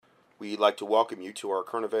We'd like to welcome you to our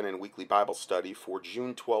current event and weekly Bible study for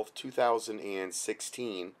June 12th,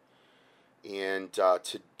 2016. And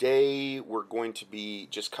today we're going to be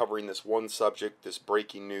just covering this one subject, this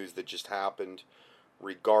breaking news that just happened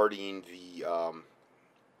regarding the,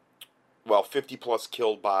 50 plus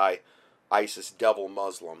killed by ISIS devil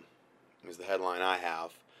Muslim is the headline I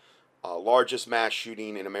have. Largest mass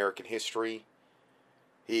shooting in American history.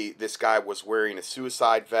 This guy was wearing a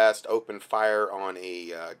suicide vest, opened fire on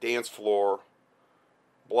a dance floor,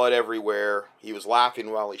 blood everywhere. He was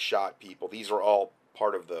laughing while he shot people. These are all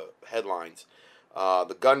part of the headlines.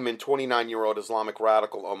 The gunman, 29-year-old Islamic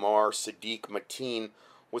radical Omar Sadiq Mateen,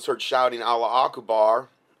 was heard shouting Allah Akbar,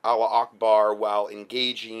 while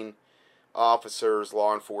engaging officers,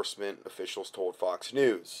 law enforcement officials told Fox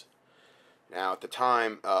News. Now, at the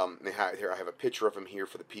time, here I have a picture of him here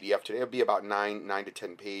for the PDF today. It'll be about 9 to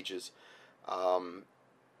 10 pages.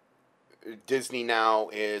 Disney now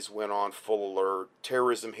went on full alert.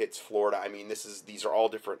 Terrorism hits Florida. I mean, these are all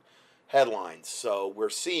different headlines. So we're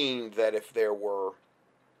seeing that if there were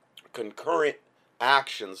concurrent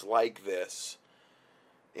actions like this,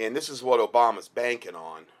 and this is what Obama's banking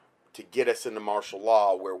on, to get us into martial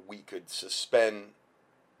law where we could suspend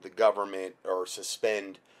the government or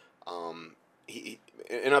suspend...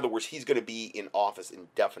 in other words, he's going to be in office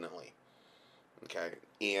indefinitely. Okay,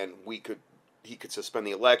 and he could suspend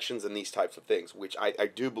the elections and these types of things, which I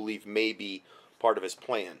do believe may be part of his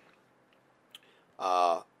plan.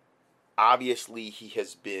 Obviously, he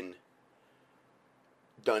has done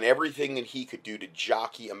everything that he could do to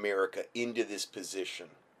jockey America into this position.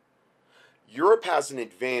 Europe has an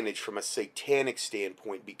advantage from a satanic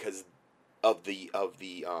standpoint because of the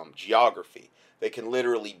geography. They can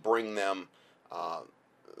literally bring them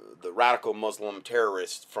the radical Muslim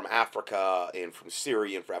terrorists from Africa and from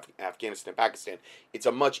Syria and from Afghanistan, Pakistan. It's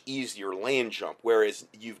a much easier land jump, whereas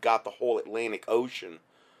you've got the whole Atlantic Ocean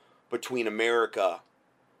between America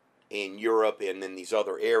and Europe and then these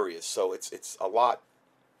other areas. So it's a lot,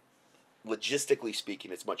 logistically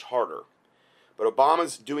speaking, it's much harder. But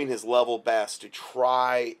Obama's doing his level best to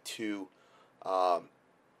try to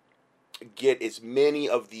get as many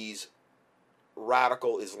of these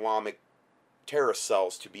radical Islamic terrorist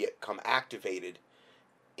cells to become activated,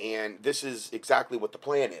 and this is exactly what the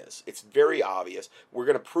plan is. It's very obvious. We're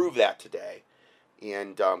going to prove that today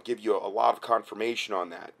and give you a lot of confirmation on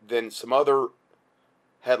that. Then some other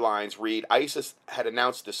headlines read, ISIS had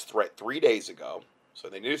announced this threat 3 days ago, so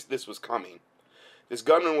they knew this was coming. This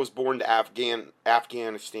gunman was born to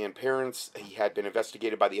Afghanistan parents. He had been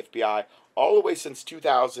investigated by the FBI all the way since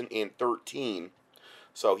 2013.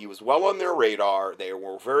 So he was well on their radar. They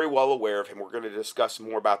were very well aware of him. We're going to discuss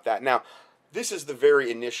more about that. Now, this is the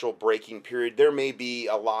very initial breaking period. There may be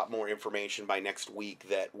a lot more information by next week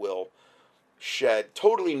that will shed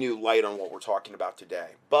totally new light on what we're talking about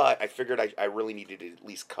today. But I figured I really needed to at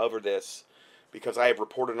least cover this because I have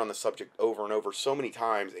reported on the subject over and over so many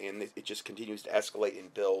times, and it just continues to escalate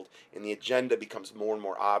and build, and the agenda becomes more and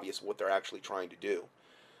more obvious what they're actually trying to do.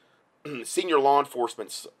 Senior law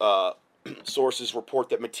enforcement sources report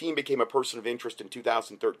that Mateen became a person of interest in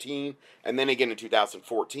 2013 and then again in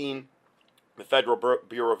 2014. The Federal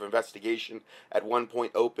Bureau of Investigation at one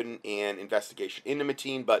point opened an investigation into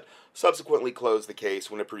Mateen, but subsequently closed the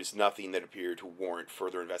case when it produced nothing that appeared to warrant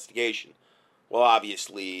further investigation. Well,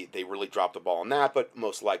 obviously, they really dropped the ball on that, but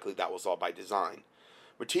most likely that was all by design.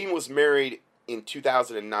 Mateen was married in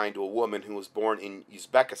 2009 to a woman who was born in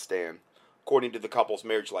Uzbekistan, according to the couple's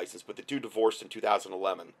marriage license, but the two divorced in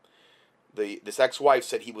 2011. This ex-wife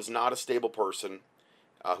said he was not a stable person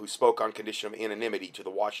who spoke on condition of anonymity to the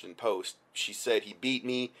Washington Post. She said, he beat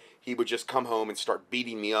me, he would just come home and start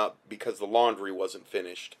beating me up because the laundry wasn't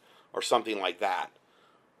finished, or something like that.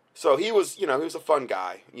 So he was a fun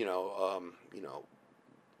guy,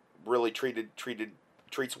 really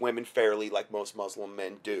treats women fairly like most Muslim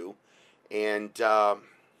men do. And,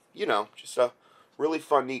 just a really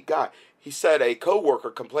fun, neat guy. He said a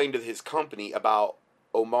co-worker complained to his company about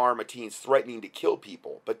Omar Mateen's threatening to kill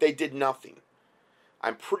people, but they did nothing.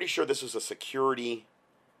 I'm pretty sure this was a security,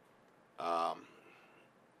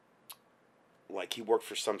 like he worked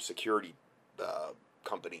for some security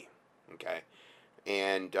company, okay?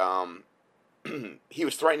 And he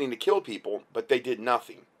was threatening to kill people, but they did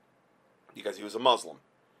nothing because he was a Muslim.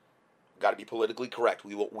 Got to be politically correct.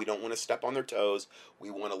 We don't want to step on their toes.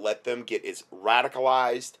 We want to let them get as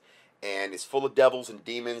radicalized and as full of devils and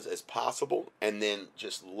demons as possible, and then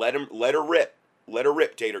just let her rip,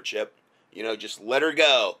 Tater Chip. Just let her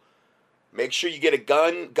go. Make sure you get a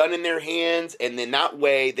gun in their hands, and then that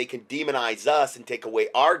way they can demonize us and take away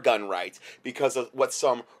our gun rights because of what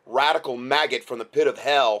some radical maggot from the pit of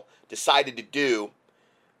hell decided to do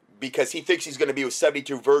because he thinks he's going to be with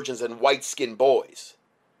 72 virgins and white-skinned boys.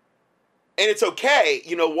 And it's okay,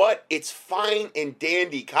 you know what? It's fine and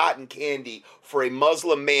dandy cotton candy for a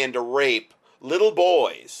Muslim man to rape little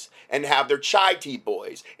boys and have their chai tea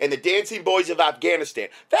boys and the dancing boys of Afghanistan.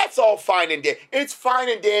 That's all fine and dandy. It's fine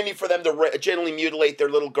and dandy for them to gently mutilate their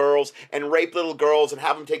little girls and rape little girls and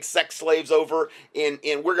have them take sex slaves over. And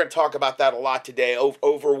we're going to talk about that a lot today,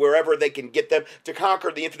 over wherever they can get them to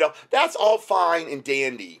conquer the infidel. That's all fine and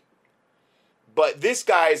dandy. But this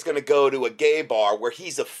guy is going to go to a gay bar where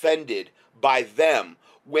he's offended by them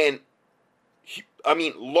when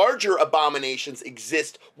larger abominations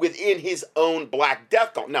exist within his own Black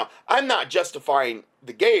Death cult. Now, I'm not justifying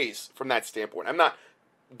the gays from that standpoint. I'm not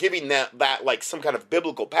giving that like some kind of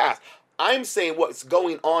biblical path. I'm saying what's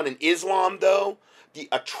going on in Islam, though, the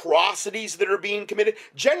atrocities that are being committed,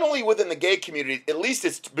 generally within the gay community, at least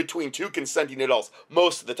it's between two consenting adults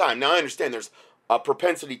most of the time. Now, I understand there's a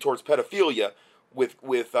propensity towards pedophilia with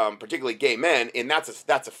particularly gay men, and that's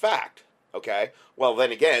a fact. Okay, well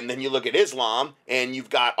then again, then you look at Islam and you've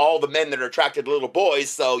got all the men that are attracted to little boys,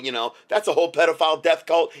 so that's a whole pedophile death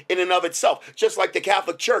cult in and of itself, just like the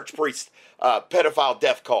Catholic Church priest pedophile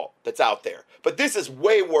death cult that's out there. But this is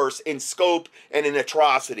way worse in scope and in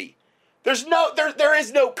atrocity. There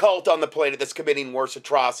is no cult on the planet that's committing worse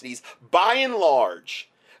atrocities by and large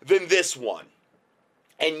than this one.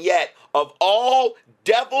 And yet, of all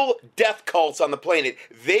devil death cults on the planet,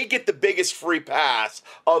 they get the biggest free pass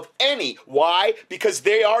of any. Why? Because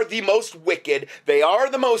they are the most wicked. They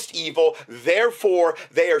are the most evil. Therefore,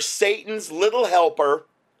 they are Satan's little helper.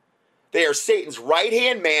 They are Satan's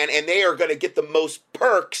right-hand man, and they are going to get the most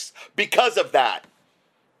perks because of that.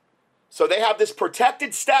 So they have this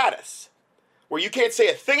protected status where you can't say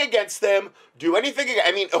a thing against them, do anything.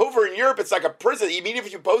 Over in Europe, it's like a prison. Even if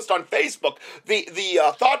you post on Facebook, the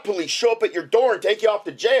thought police show up at your door and take you off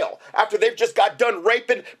to jail after they've just got done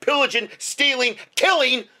raping, pillaging, stealing,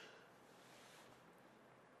 killing.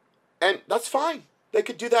 And that's fine. They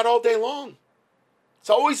could do that all day long. It's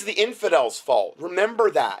always the infidel's fault. Remember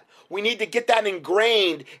that. We need to get that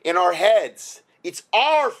ingrained in our heads. It's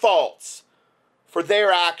our faults for their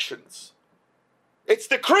actions. It's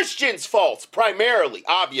the Christians' faults, primarily,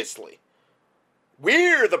 obviously.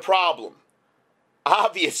 We're the problem.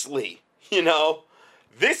 Obviously,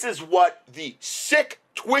 This is what the sick,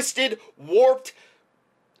 twisted, warped,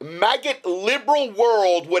 maggot liberal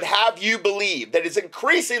world would have you believe, that is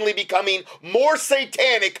increasingly becoming more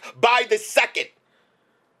satanic by the second.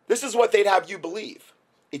 This is what they'd have you believe.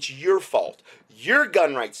 It's your fault. Your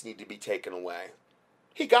gun rights need to be taken away.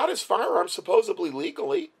 He got his firearms supposedly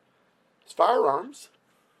legally. His firearms.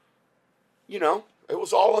 It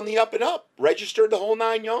was all on the up and up. Registered the whole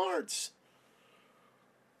 9 yards.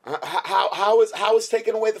 How is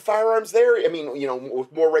taking away the firearms there?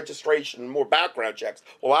 With more registration, more background checks.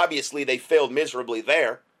 Well, obviously they failed miserably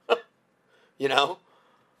there. No,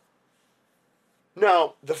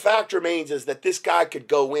 the fact remains is that this guy could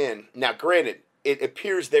go in. Now, granted, it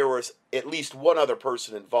appears there was at least one other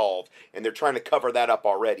person involved, and they're trying to cover that up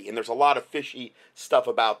already. And there's a lot of fishy stuff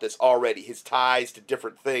about this already. His ties to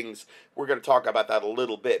different things. We're going to talk about that a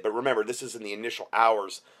little bit. But remember, this is in the initial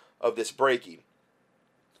hours of this breaking.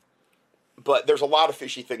 But there's a lot of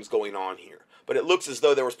fishy things going on here. But it looks as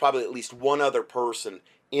though there was probably at least one other person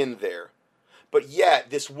in there. But yet,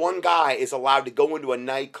 this one guy is allowed to go into a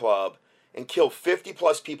nightclub and kill 50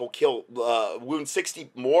 plus people, wound 60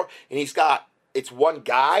 more, and it's one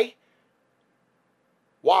guy.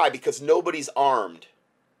 Why? Because nobody's armed.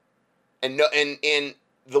 And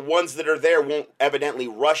the ones that are there won't evidently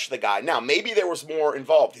rush the guy. Now, maybe there was more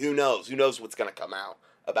involved. Who knows? Who knows what's going to come out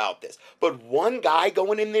about this? But one guy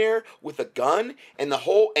going in there with a gun and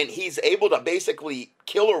he's able to basically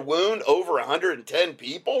kill or wound over 110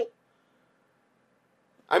 people?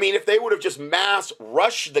 If they would have just mass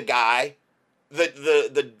rushed the guy,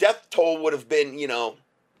 the death toll would have been,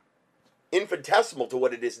 infinitesimal to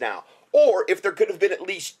what it is now. Or if there could have been at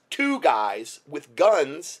least two guys with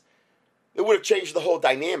guns, it would have changed the whole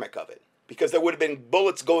dynamic of it. Because there would have been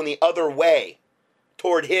bullets going the other way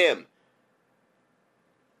toward him.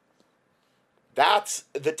 That's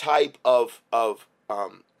the type of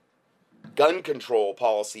gun control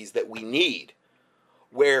policies that we need.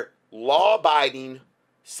 Where law-abiding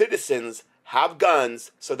citizens have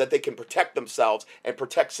guns so that they can protect themselves and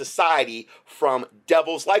protect society from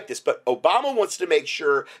devils like this. But Obama wants to make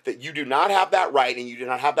sure that you do not have that right and you do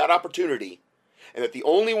not have that opportunity. and that the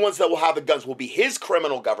only ones that will have the guns will be his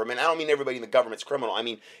criminal government. I don't mean everybody in the government's criminal. I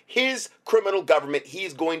mean his criminal government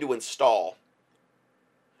he's going to install,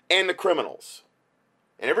 and the criminals.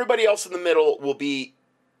 And everybody else in the middle will be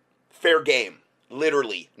fair game.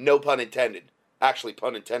 Literally. No pun intended. Actually,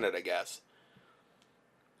 pun intended, I guess.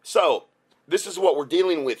 So, this is what we're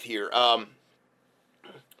dealing with here.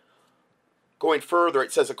 Going further,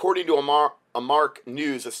 it says, according to Amark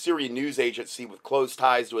News, a Syrian news agency with close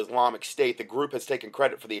ties to Islamic State, the group has taken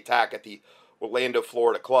credit for the attack at the Orlando,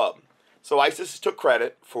 Florida club. So ISIS took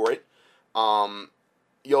credit for it.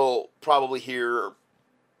 You'll probably hear,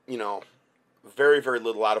 very, very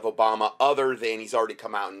little out of Obama, other than he's already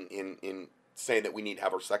come out in saying that we need to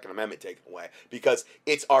have our Second Amendment taken away. Because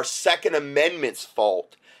it's our Second Amendment's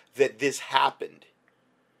fault that this happened.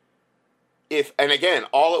 And again,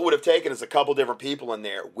 all it would have taken is a couple different people in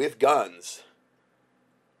there with guns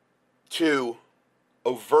to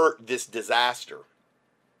avert this disaster.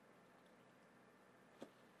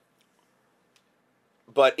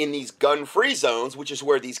 But in these gun-free zones, which is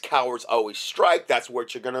where these cowards always strike, that's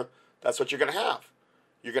what you're gonna have.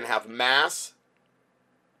 You're gonna have mass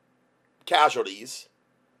casualties,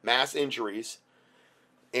 mass injuries,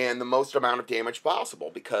 and the most amount of damage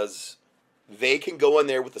possible, because they can go in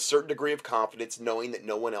there with a certain degree of confidence knowing that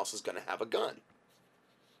no one else is going to have a gun.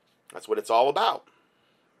 That's what it's all about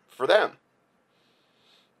for them.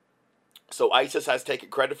 So ISIS has taken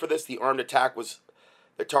credit for this. The armed attack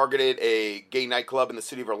that targeted a gay nightclub in the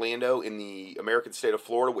city of Orlando in the American state of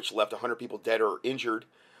Florida, which left 100 people dead or injured,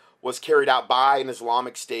 was carried out by an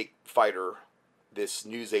Islamic State fighter, this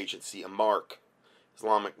news agency, Amark,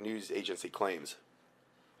 Islamic news agency claims.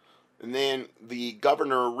 And then the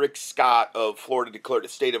governor, Rick Scott of Florida, declared a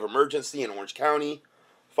state of emergency in Orange County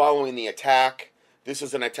following the attack. This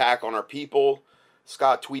is an attack on our people.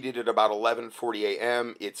 Scott tweeted at about 11:40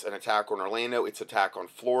 a.m. It's an attack on Orlando. It's an attack on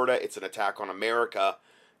Florida. It's an attack on America.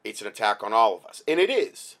 It's an attack on all of us. And it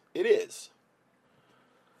is. It is.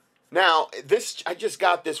 Now, I just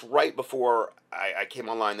got this right before I came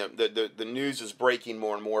online. The news is breaking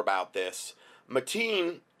more and more about this.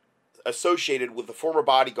 Mateen, associated with the former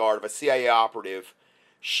bodyguard of a CIA operative,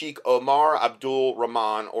 Sheikh Omar Abdul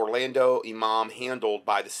Rahman, Orlando imam, handled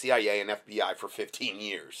by the CIA and FBI for 15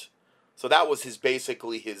 years. So that was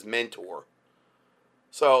basically his mentor.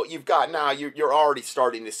 So you've got now, you're already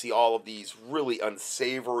starting to see all of these really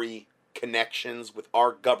unsavory connections with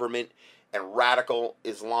our government and radical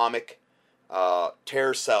Islamic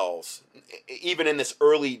terror cells. Even in this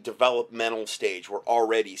early developmental stage, we're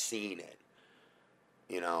already seeing it.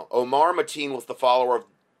 Omar Mateen was the follower of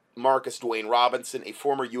Marcus Dwayne Robinson, a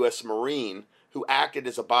former U.S. Marine who acted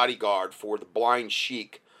as a bodyguard for the Blind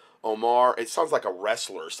Sheikh. Omar, it sounds like a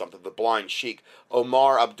wrestler or something, the Blind Sheikh.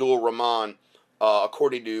 Omar Abdul Rahman,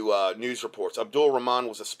 according to news reports. Abdul Rahman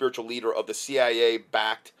was a spiritual leader of the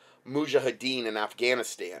CIA-backed Mujahideen in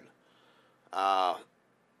Afghanistan.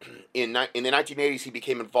 In the 1980s, he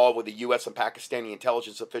became involved with the U.S. and Pakistani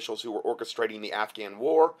intelligence officials who were orchestrating the Afghan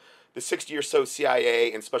war. The 60 or so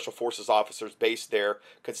CIA and Special Forces officers based there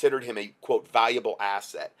considered him a, quote, valuable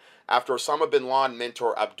asset. After Osama bin Laden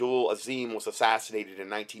mentor Abdul Azim was assassinated in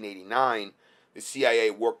 1989, the CIA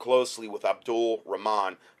worked closely with Abdul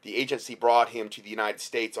Rahman. The agency brought him to the United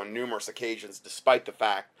States on numerous occasions, despite the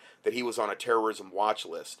fact that he was on a terrorism watch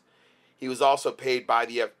list. He was also paid by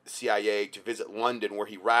the CIA to visit London, where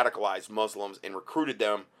he radicalized Muslims and recruited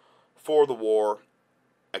them for the war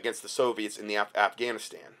against the Soviets in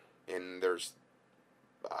Afghanistan. And there's,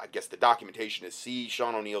 I guess the documentation is, see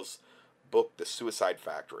Sean O'Neill's book, The Suicide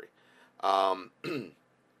Factory. In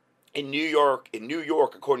New York,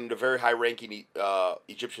 according to very high-ranking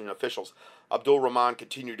Egyptian officials, Abdul Rahman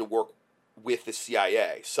continued to work with the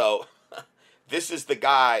CIA. So this is the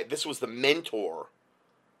guy, this was the mentor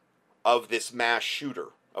of this mass shooter,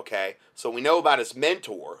 okay? So we know about his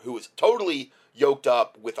mentor, who was totally yoked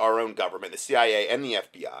up with our own government, the CIA and the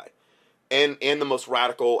FBI, and the most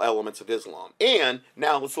radical elements of Islam. And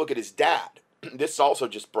now let's look at his dad. This also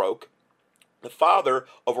just broke. The father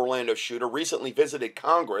of Orlando shooter recently visited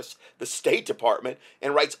Congress, the State Department,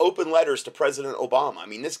 and writes open letters to President Obama. I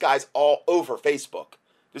mean, this guy's all over Facebook.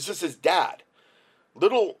 This is his dad.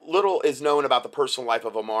 Little is known about the personal life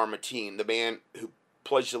of Omar Mateen, the man who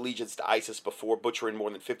pledged allegiance to ISIS before butchering more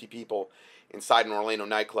than 50 people inside an Orlando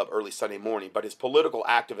nightclub early Sunday morning. But his political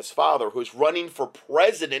activist father, who's running for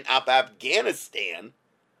president of Afghanistan,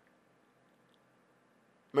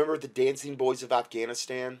 remember the Dancing Boys of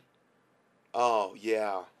Afghanistan? Oh,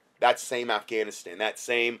 yeah. That same Afghanistan. That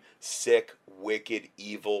same sick, wicked,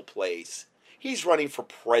 evil place. He's running for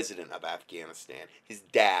president of Afghanistan. His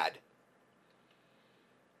dad.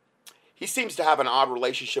 He seems to have an odd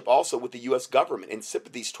relationship also with the U.S. government and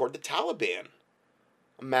sympathies toward the Taliban.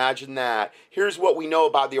 Imagine that. Here's what we know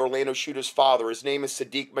about the Orlando shooter's father. His name is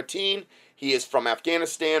Sadiq Mateen. He is from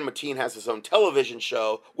Afghanistan. Mateen has his own television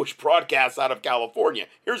show, which broadcasts out of California.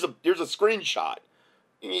 Here's a screenshot.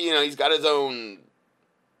 He's got his own,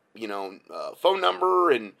 phone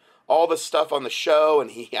number and all the stuff on the show,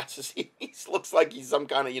 and he looks like he's some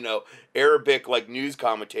kind of, Arabic, news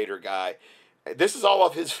commentator guy. This is all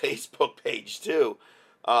off his Facebook page, too.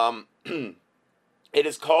 It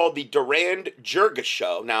is called the Durand Jurga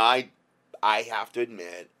Show. Now, I have to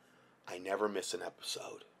admit, I never miss an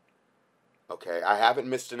episode. Okay, I haven't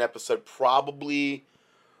missed an episode probably,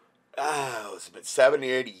 it's been 70,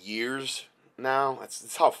 80 years now.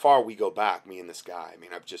 That's how far we go back, me and this guy. I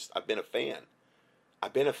mean, I've been a fan.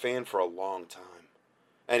 I've been a fan for a long time.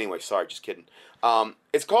 Anyway, sorry, just kidding.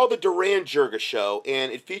 It's called the Durand Jurga Show,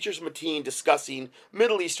 and it features Mateen discussing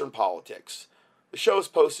Middle Eastern politics. The show is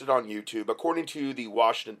posted on YouTube. According to the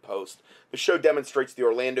Washington Post, the show demonstrates the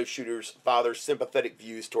Orlando shooter's father's sympathetic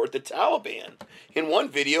views toward the Taliban. In one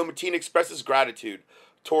video, Mateen expresses gratitude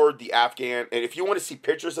toward the Afghan, and if you want to see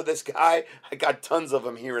pictures of this guy, I got tons of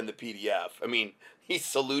them here in the PDF. I mean, he's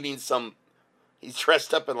saluting he's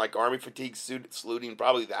dressed up in army fatigue suit, saluting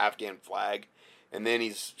probably the Afghan flag. And then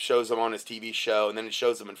he shows him on his TV show, and then it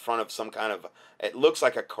shows him in front of some kind of, it looks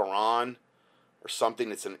like a Quran or something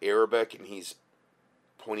that's in Arabic, and he's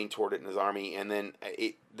pointing toward it in his army. And then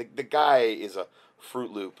the guy is a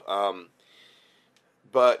Fruit Loop,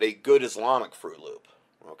 but a good Islamic Fruit Loop.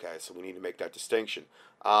 Okay, so we need to make that distinction.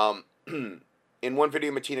 In one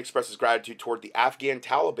video, Mateen expresses gratitude toward the Afghan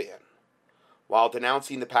Taliban while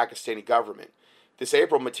denouncing the Pakistani government. This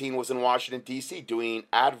April, Mateen was in Washington, D.C. doing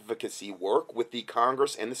advocacy work with the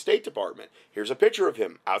Congress and the State Department. Here's a picture of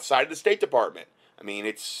him outside of the State Department. I mean,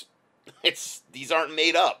 these aren't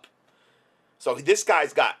made up. So this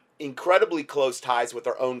guy's got incredibly close ties with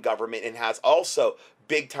our own government and has also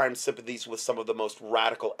big-time sympathies with some of the most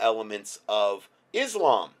radical elements of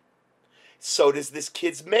Islam. So does this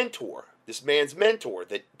kid's mentor, this man's mentor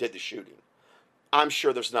that did the shooting. I'm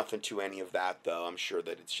sure there's nothing to any of that, though. I'm sure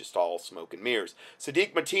that it's just all smoke and mirrors.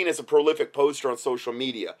 Sadiq Mateen is a prolific poster on social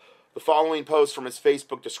media. The following posts from his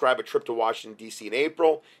Facebook describe a trip to Washington, D.C. in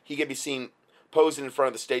April. He can be seen posing in front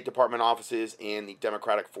of the State Department offices and the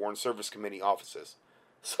Democratic Foreign Service Committee offices.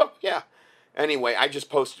 So, yeah. Anyway, I just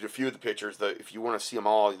posted a few of the pictures. If you want to see them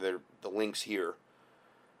all, the link's here.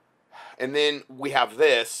 And then we have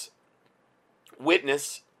this.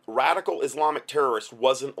 Witness, radical Islamic terrorist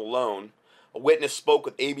wasn't alone. A witness spoke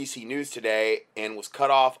with ABC News today and was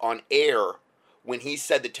cut off on air when he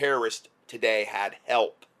said the terrorist today had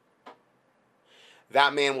help.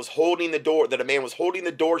 That man was holding the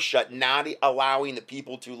door shut, not allowing the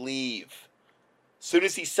people to leave. As soon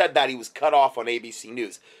as he said that, he was cut off on ABC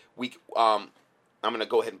News. I'm going to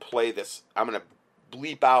go ahead and play this. I'm going to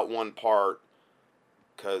bleep out one part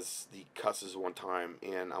because he cusses one time,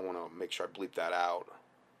 and I want to make sure I bleep that out.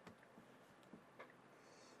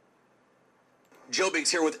 Joe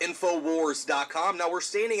Biggs here with Infowars.com. Now we're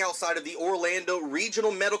standing outside of the Orlando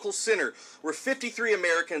Regional Medical Center where 53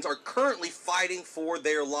 Americans are currently fighting for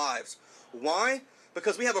their lives. Why?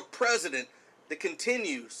 Because we have a president that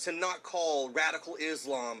continues to not call radical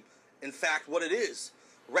Islam, in fact, what it is.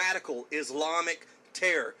 Radical Islamic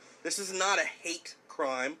terror. This is not a hate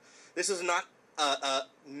crime. This is not a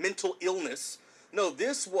mental illness. No,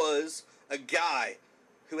 this was a guy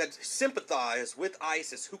who had sympathized with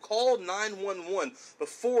ISIS, who called 911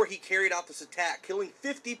 before he carried out this attack, killing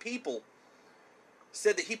 50 people,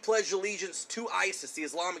 said that he pledged allegiance to ISIS, the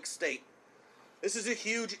Islamic State. This is a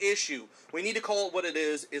huge issue. We need to call it what it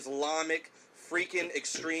is, Islamic freaking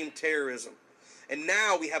extreme terrorism. And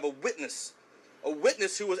now we have a witness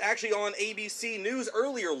who was actually on ABC News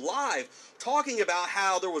earlier live, talking about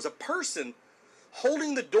how there was a person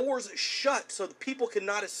holding the doors shut so the people could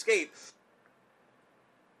not escape.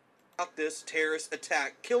 This terrorist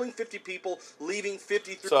attack, killing 50 people, leaving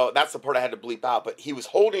 53. So that's the part I had to bleep out, but he was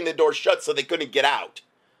holding the door shut so they couldn't get out.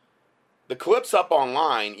 The clip's up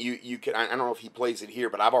online. You can, I don't know if he plays it here,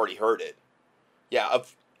 but I've already heard it. Yeah,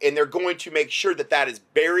 and they're going to make sure that is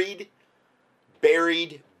buried.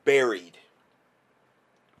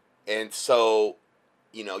 And so,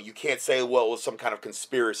 you can't say, well, it was some kind of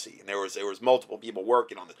conspiracy and there was multiple people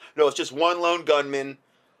working on this. No, it's just one lone gunman,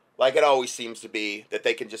 like it always seems to be, that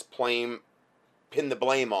they can just pin the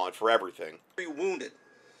blame on for everything. Wounded.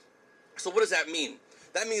 So what does that mean?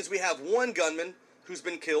 That means we have one gunman who's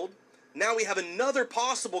been killed, Now we have another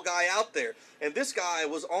possible guy out there. And this guy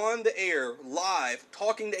was on the air, live,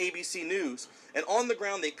 talking to ABC News. And on the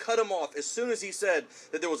ground, they cut him off as soon as he said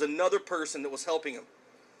that there was another person that was helping him.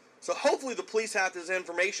 So hopefully the police have this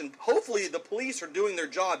information. Hopefully the police are doing their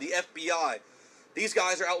job, the FBI. These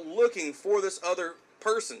guys are out looking for this other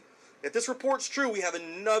person. If this report's true, we have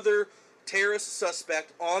another terrorist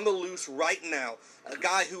suspect on the loose right now. A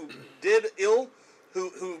guy who did ill,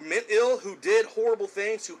 who meant ill, who did horrible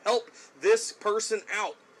things, who helped this person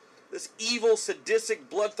out. This evil, sadistic,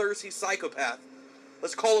 bloodthirsty psychopath.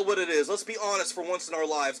 Let's call it what it is. Let's be honest for once in our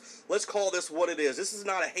lives. Let's call this what it is. This is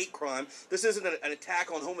not a hate crime. This isn't an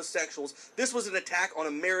attack on homosexuals. This was an attack on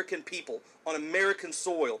American people, on American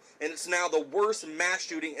soil. And it's now the worst mass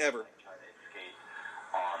shooting ever.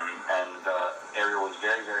 And the area was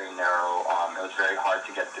very, very narrow. It was very hard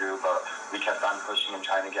to get through, but we kept on pushing and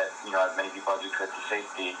trying to get, as many people as we could to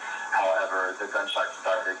safety. However, the gunshot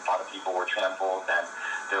started. A lot of people were trampled, and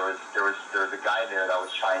there was a guy there that was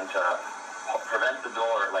trying to prevent the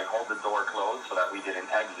door, hold the door closed so that we didn't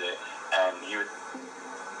exit. And he was.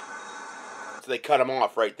 So they cut him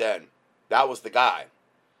off right then. That was the guy.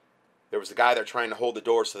 There was a guy there trying to hold the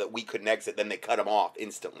door so that we couldn't exit. Then they cut him off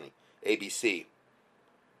instantly. ABC.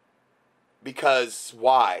 Because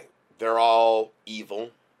why? They're all evil.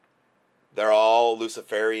 They're all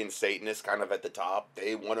Luciferian Satanists kind of at the top.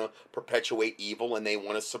 They want to perpetuate evil and they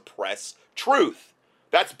want to suppress truth.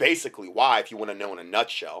 That's basically why, if you want to know in a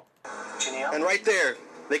nutshell. And right there,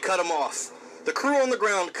 they cut him off. The crew on the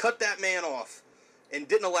ground cut that man off and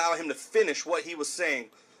didn't allow him to finish what he was saying.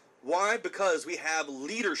 Why? Because we have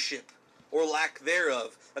leadership, or lack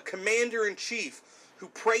thereof. A commander-in-chief who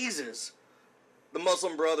praises the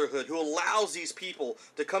Muslim Brotherhood, who allows these people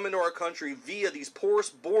to come into our country via these porous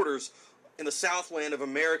borders in the Southland of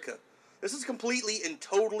America. This is completely and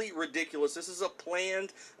totally ridiculous. This is a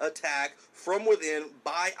planned attack from within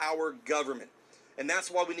by our government. And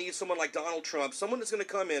that's why we need someone like Donald Trump, someone that's going to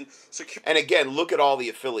come in, secure. And again, look at all the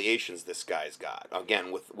affiliations this guy's got.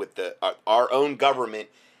 Again, with the our own government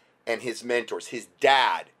and his mentors, his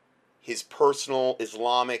dad, his personal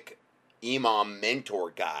Islamic imam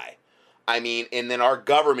mentor guy. I mean, and then our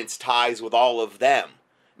government's ties with all of them.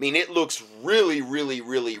 I mean, it looks really, really,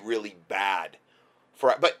 really, really bad.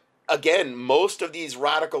 But again, most of these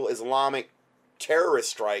radical Islamic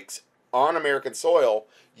terrorist strikes on American soil,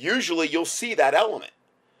 usually you'll see that element.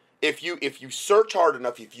 If you search hard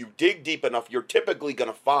enough, if you dig deep enough, you're typically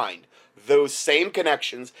going to find those same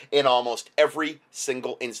connections in almost every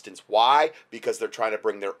single instance. Why? Because they're trying to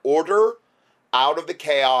bring their order out of the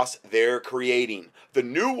chaos they're creating. The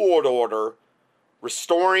New World Order,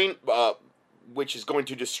 restoring, which is going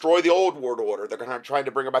to destroy the old world order. They're going to try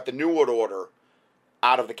to bring about the New World Order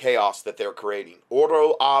out of the chaos that they're creating.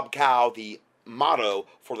 Ordo ab Chao, the motto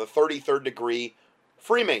for the 33rd degree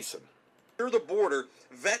Freemason. Through the border,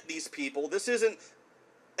 vet these people. This isn't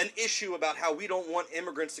an issue about how we don't want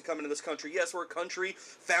immigrants to come into this country. Yes, we're a country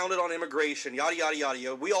founded on immigration, yada, yada, yada,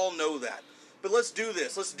 yada. We all know that. But let's do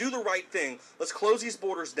this. Let's do the right thing. Let's close these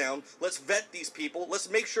borders down. Let's vet these people. Let's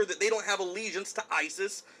make sure that they don't have allegiance to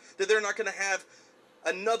ISIS, that they're not going to have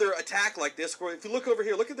another attack like this. If you look over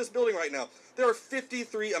here, look at this building right now. There are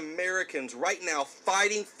 53 Americans right now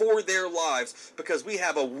fighting for their lives because we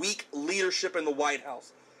have a weak leadership in the White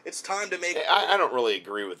House. It's time to make... I don't really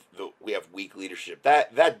agree with we have weak leadership.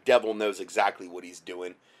 That devil knows exactly what he's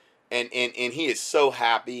doing. And he is so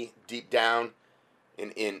happy deep down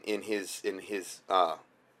in his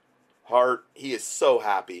heart. He is so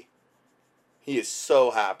happy. He is so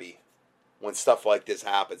happy when stuff like this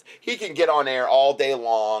happens. He can get on air all day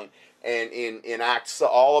long and act so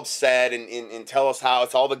all upset and tell us how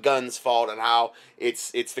it's all the guns' fault and how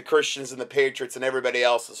it's the Christians and the patriots and everybody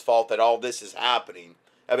else's fault that all this is happening.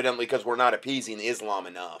 Evidently because we're not appeasing Islam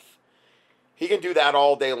enough. He can do that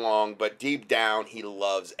all day long, but deep down he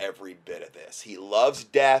loves every bit of this. He loves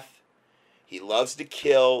death. He loves to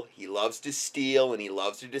kill, he loves to steal, and he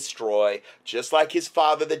loves to destroy, just like his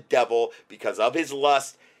father, the devil. Because of his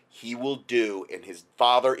lust, he will do, and his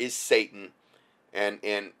father is Satan. And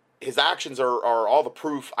his actions are all the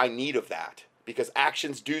proof I need of that, because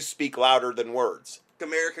actions do speak louder than words.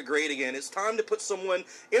 America great again. It's time to put someone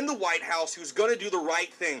in the White House who's going to do the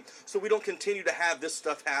right thing so we don't continue to have this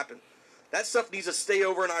stuff happen. That stuff needs to stay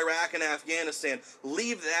over in Iraq and Afghanistan.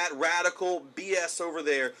 Leave that radical BS over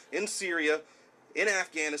there in Syria, in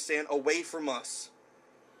Afghanistan, away from us.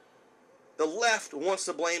 The left wants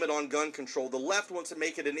to blame it on gun control. The left wants to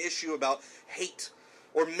make it an issue about hate.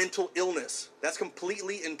 or mental illness. That's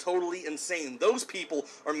completely and totally insane. Those people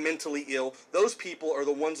are mentally ill. Those people are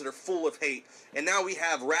the ones that are full of hate. And now we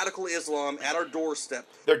have radical Islam at our doorstep.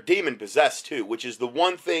 They're demon possessed too, which is the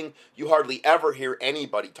one thing you hardly ever hear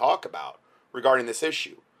anybody talk about regarding this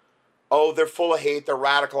issue. Oh, they're full of hate, they're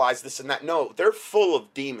radicalized, this and that. No, they're full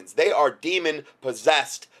of demons. They are demon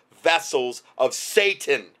possessed vessels of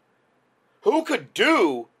Satan. Who could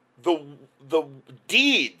do the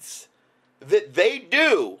deeds that they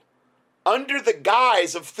do under the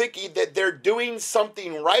guise of thinking that they're doing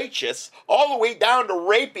something righteous, all the way down to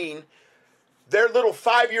raping their little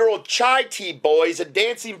 5-year-old chai tea boys and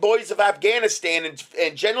dancing boys of Afghanistan,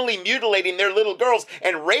 and generally mutilating their little girls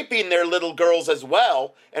and raping their little girls as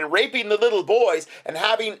well, and raping the little boys, and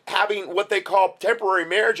having what they call temporary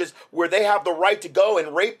marriages, where they have the right to go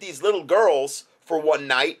and rape these little girls for one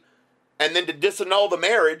night, and then to disannul the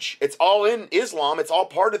marriage. It's all in Islam. It's all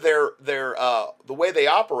part of their the way they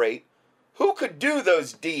operate. Who could do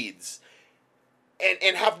those deeds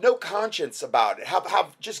and have no conscience about it?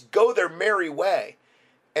 Have just go their merry way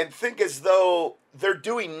and think as though they're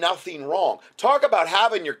doing nothing wrong. Talk about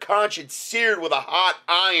having your conscience seared with a hot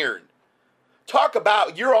iron. Talk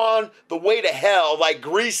about you're on the way to hell like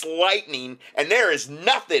greased lightning, and there is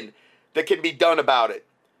nothing that can be done about it.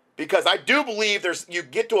 Because I do believe you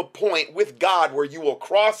get to a point with God where you will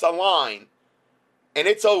cross a line and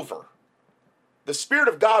it's over. The Spirit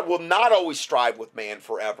of God will not always strive with man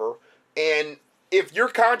forever. And if your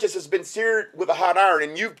conscience has been seared with a hot iron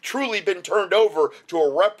and you've truly been turned over to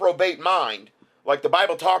a reprobate mind, like the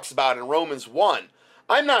Bible talks about in Romans 1,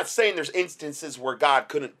 I'm not saying there's instances where God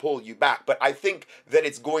couldn't pull you back, but I think that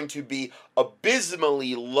it's going to be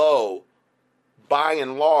abysmally low, by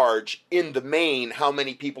and large, in the main, how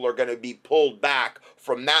many people are going to be pulled back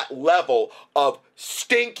from that level of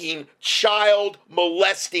stinking, child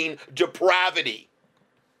molesting depravity.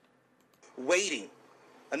 Waiting.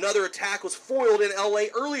 Another attack was foiled in LA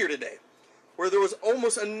earlier today, where there was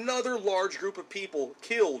almost another large group of people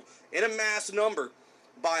killed in a mass number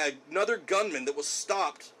by another gunman that was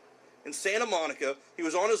stopped in Santa Monica. He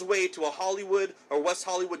was on his way to a Hollywood or West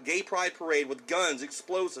Hollywood gay pride parade with guns,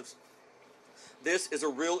 explosives. This is a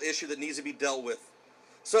real issue that needs to be dealt with.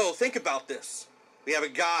 So think about this. We have a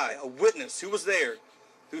guy, a witness who was there,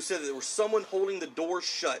 who said that there was someone holding the door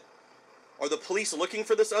shut. Are the police looking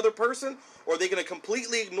for this other person? Or are they going to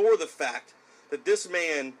completely ignore the fact that this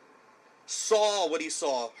man saw what he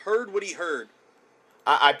saw, heard what he heard?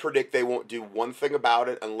 I predict they won't do one thing about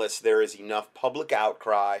it unless there is enough public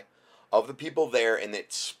outcry of the people there and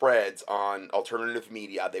it spreads on alternative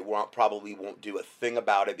media. They probably won't do a thing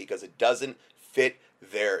about it because it doesn't fit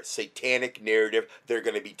their satanic narrative. They're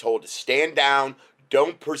going to be told to stand down,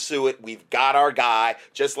 don't pursue it, we've got our guy.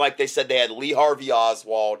 Just like they said they had Lee Harvey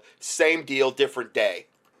Oswald. Same deal, different day.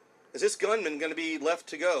 Is this gunman going to be left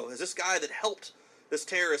to go? Is this guy that helped this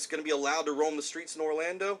terrorist going to be allowed to roam the streets in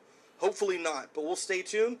Orlando? Hopefully not, but we'll stay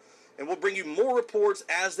tuned and we'll bring you more reports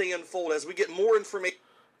as they unfold, as we get more information.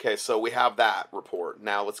 Okay, so we have that report.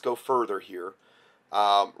 Now let's go further here.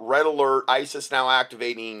 Red alert, ISIS now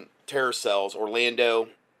activating terror cells. Orlando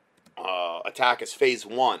attack is phase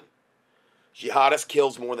 1. Jihadist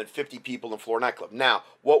kills more than 50 people in Florida nightclub. Now,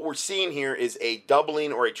 what we're seeing here is a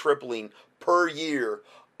doubling or a tripling per year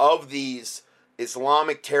of these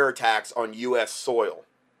Islamic terror attacks on U.S. soil.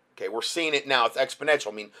 Okay, we're seeing it now. It's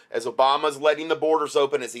exponential. I mean, as Obama's letting the borders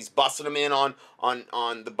open, as he's busting them in on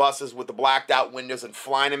the buses with the blacked out windows and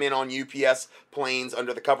flying them in on UPS planes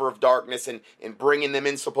under the cover of darkness and bringing them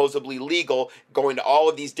in supposedly legal, going to all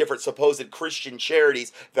of these different supposed Christian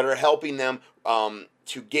charities that are helping them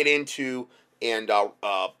to get into and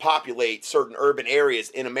populate certain urban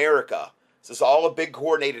areas in America. This is all a big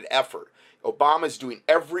coordinated effort. Obama's doing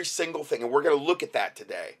every single thing, and we're going to look at that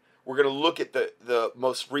today. We're going to look at the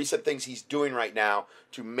most recent things he's doing right now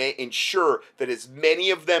to ensure that as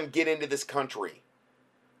many of them get into this country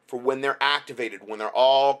for when they're activated, when they're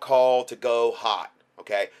all called to go hot.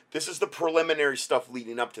 Okay? This is the preliminary stuff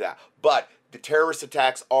leading up to that. But the terrorist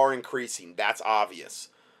attacks are increasing. That's obvious.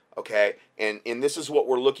 Okay? And this is what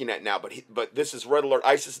we're looking at now. But this is red alert.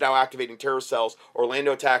 ISIS now activating terror cells.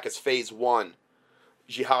 Orlando attack is phase 1.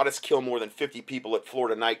 Jihadists kill more than 50 people at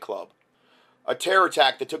Florida nightclub. A terror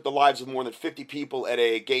attack that took the lives of more than 50 people at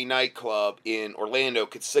a gay nightclub in Orlando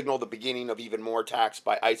could signal the beginning of even more attacks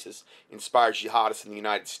by ISIS-inspired jihadists in the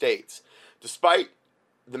United States. Despite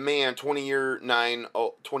the man,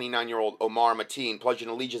 29-year-old Omar Mateen, pledging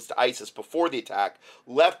allegiance to ISIS before the attack,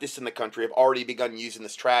 leftists in the country have already begun using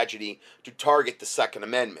this tragedy to target the Second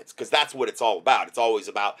Amendment, because that's what it's all about. It's always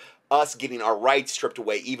about us getting our rights stripped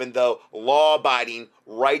away, even though law-abiding,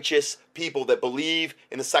 righteous people that believe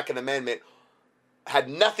in the Second Amendment had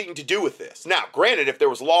nothing to do with this. Now, granted, if there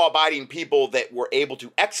was law-abiding people that were able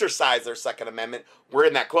to exercise their Second Amendment, we're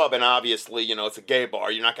in that club, and obviously, it's a gay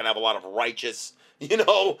bar. You're not going to have a lot of righteous,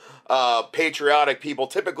 patriotic people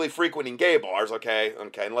typically frequenting gay bars, okay,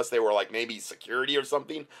 unless they were like maybe security or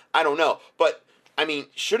something. I don't know. But,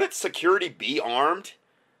 shouldn't security be armed?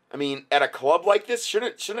 At a club like this,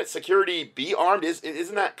 shouldn't security be armed?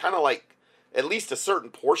 Isn't that kind of like at least a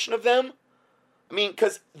certain portion of them?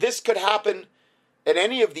 Because this could happen at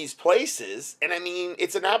any of these places, and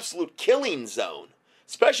it's an absolute killing zone,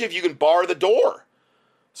 especially if you can bar the door.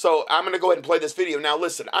 So I'm going to go ahead and play this video. Now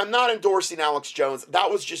listen, I'm not endorsing Alex Jones.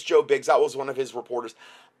 That was just Joe Biggs. That was one of his reporters.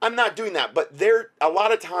 I'm not doing that, but a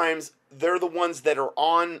lot of times they're the ones that are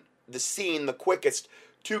on the scene the quickest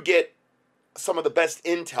to get some of the best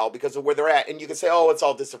intel because of where they're at. And you can say, oh, it's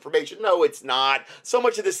all disinformation. No, it's not. So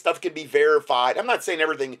much of this stuff can be verified. I'm not saying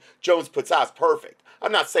everything Jones puts out is perfect.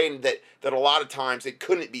 I'm not saying that a lot of times it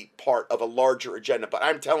couldn't be part of a larger agenda, but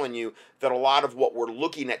I'm telling you that a lot of what we're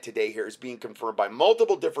looking at today here is being confirmed by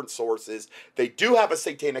multiple different sources. They do have a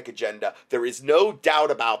satanic agenda. There is no doubt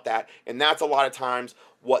about that, and that's a lot of times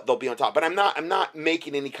what they'll be on top. But I'm not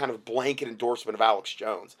making any kind of blanket endorsement of Alex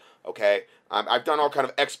Jones, okay? I've done all kind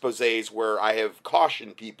of exposés where I have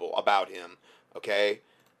cautioned people about him, okay?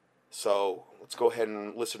 So let's go ahead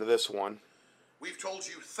and listen to this one. We've told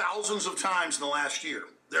you thousands of times in the last year,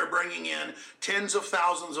 they're bringing in tens of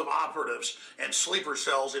thousands of operatives and sleeper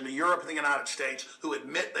cells into Europe and the United States who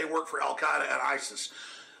admit they work for Al-Qaeda and ISIS.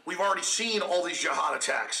 We've already seen all these jihad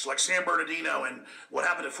attacks, like San Bernardino and what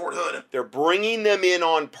happened at Fort Hood. They're bringing them in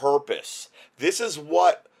on purpose. This is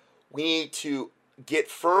what we need to get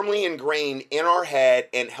firmly ingrained in our head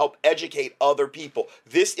and help educate other people.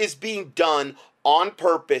 This is being done on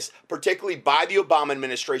purpose, particularly by the Obama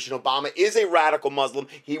administration. Obama is a radical Muslim.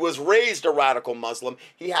 He was raised a radical Muslim.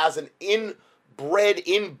 He has an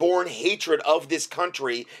inborn hatred of this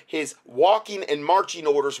country. His walking and marching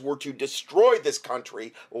orders were to destroy this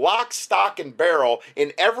country, lock, stock, and barrel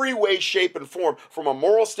in every way, shape, and form, from a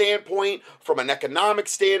moral standpoint, from an economic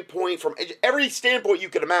standpoint, from every standpoint you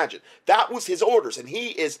could imagine. That was his orders, and he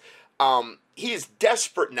is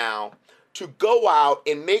desperate now to go out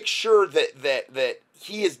and make sure that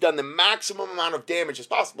he has done the maximum amount of damage as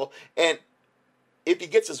possible, and if he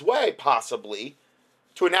gets his way, possibly,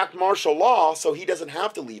 to enact martial law so he doesn't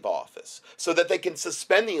have to leave office, so that they can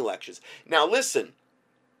suspend the elections. Now listen,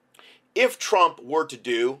 if Trump were to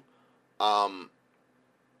do one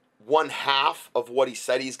half of what he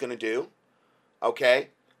said he's going to do,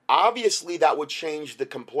 okay, obviously that would change the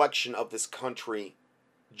complexion of this country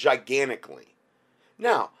gigantically.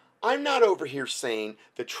 Now, I'm not over here saying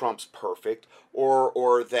that Trump's perfect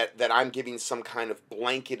or that I'm giving some kind of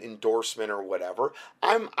blanket endorsement or whatever.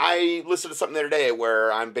 I listened to something the other day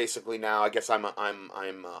where I'm basically now, I guess I'm a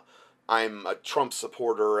Trump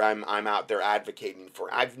supporter. I'm out there advocating for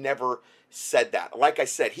it. I've never said that. Like I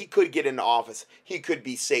said, he could get into office. He could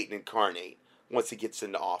be Satan incarnate once he gets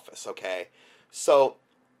into office, okay? So,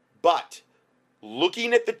 but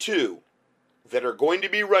looking at the two that are going to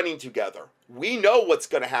be running together, we know what's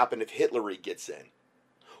going to happen if Hillary gets in.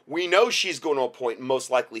 We know she's going to appoint most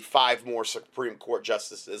likely 5 more Supreme Court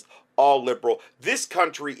justices, all liberal. This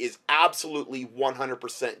country is absolutely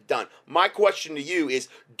 100% done. My question to you is,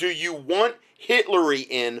 do you want Hillary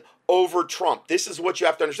in over Trump? This is what you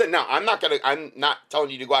have to understand. Now, I'm not telling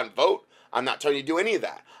you to go out and vote. I'm not telling you to do any of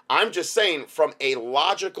that. I'm just saying from a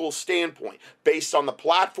logical standpoint, based on the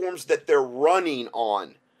platforms that they're running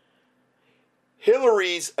on,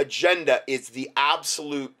 Hillary's agenda is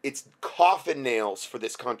it's coffin nails for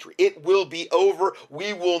this country. It will be over.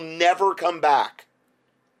 We will never come back.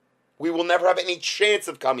 We will never have any chance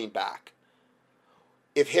of coming back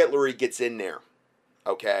if Hillary gets in there,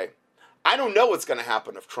 okay? I don't know what's going to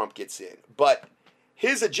happen if Trump gets in, but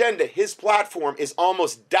his agenda, his platform is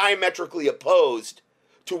almost diametrically opposed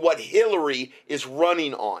to what Hillary is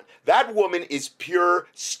running on. That woman is pure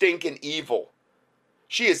stinking evil.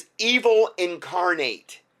 She is evil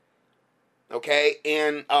incarnate, okay,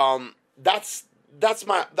 and that's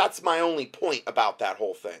my only point about that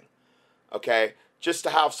whole thing, okay. Just to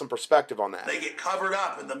have some perspective on that. They get covered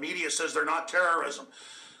up, and the media says they're not terrorism.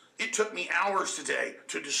 It took me hours today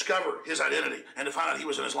to discover his identity and to find out he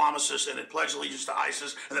was an Islamicist and had pledged allegiance to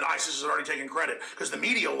ISIS, and that ISIS has already taken credit because the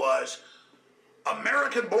media was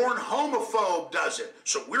American-born homophobe does it.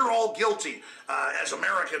 So we're all guilty as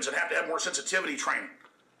Americans and have to have more sensitivity training.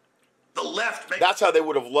 The left makes... That's how they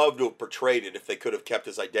would have loved to have portrayed it if they could have kept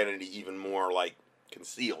his identity even more, like,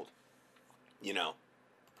 concealed. You know.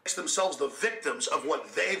 Themselves the victims of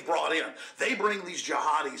what they've brought in. They bring these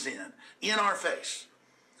jihadis in our face.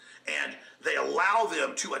 And they allow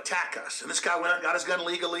them to attack us. And this guy went out and got his gun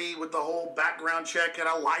legally with the whole background check and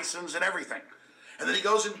a license and everything. And then he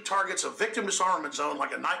goes and targets a victim disarmament zone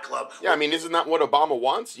like a nightclub. Yeah, I mean, isn't that what Obama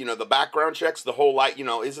wants? You know, the background checks, the whole, like, you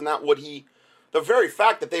know, isn't that what he... The very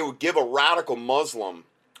fact that they would give a radical Muslim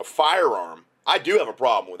a firearm, I do have a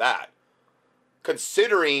problem with that.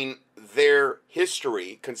 Considering their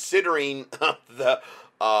history, considering the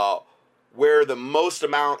where the most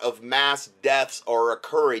amount of mass deaths are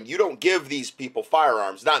occurring, you don't give these people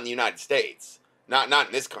firearms, not in the United States, not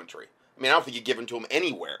in this country. I mean, I don't think you give them to them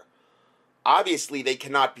anywhere. Obviously, they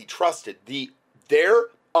cannot be trusted. Their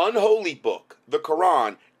unholy book, the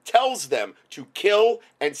Quran, tells them to kill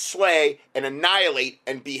and slay and annihilate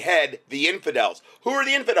and behead the infidels. Who are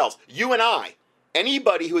the infidels? You and I.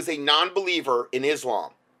 Anybody who is a non-believer in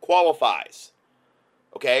Islam qualifies.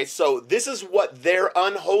 Okay, so this is what their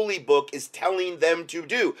unholy book is telling them to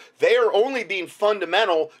do. They are only being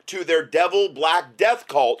fundamental to their devil black death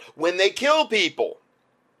cult when they kill people.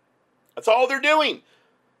 That's all they're doing.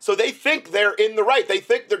 So they think they're in the right. They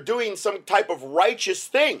think they're doing some type of righteous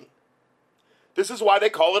thing. This is why they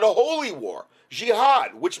call it a holy war.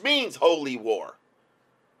 Jihad, which means holy war.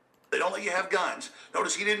 They don't let you have guns.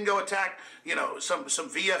 Notice he didn't go attack, you know, some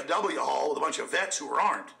VFW hall with a bunch of vets who were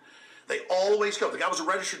armed. They always go. The guy was a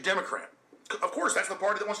registered Democrat. Of course, that's the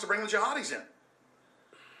party that wants to bring the jihadis in.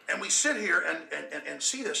 And we sit here and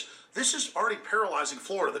see this. This is already paralyzing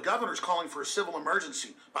Florida. The governor's calling for a civil emergency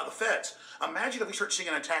by the feds. Imagine if we start seeing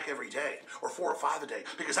an attack every day, or 4 or 5 a day,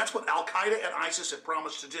 because that's what Al-Qaeda and ISIS have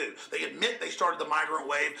promised to do. They admit they started the migrant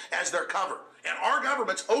wave as their cover. And our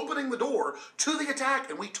government's opening the door to the attack.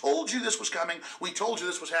 And we told you this was coming. We told you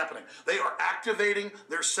this was happening. They are activating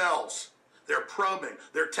their cells. They're probing,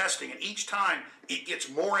 they're testing, and each time it gets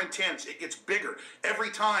more intense, it gets bigger. Every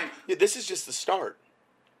time. Yeah, this is just the start.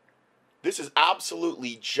 This is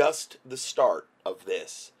absolutely just the start of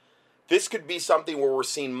this. This could be something where we're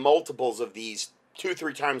seeing multiples of these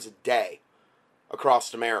 2-3 times a day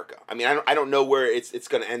across America. I mean, I don't know where it's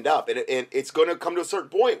going to end up. And it's going to come to a certain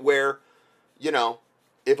point where, you know,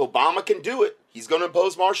 if Obama can do it, he's going to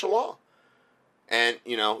impose martial law. And,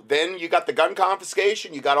 you know, then you got the gun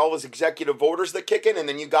confiscation, you got all those executive orders that kick in, and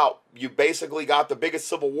then you basically got the biggest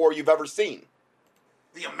civil war you've ever seen.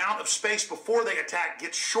 The amount of space before they attack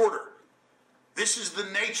gets shorter. This is the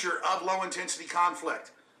nature of low-intensity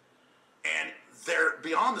conflict. And they're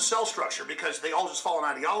beyond the cell structure because they all just follow an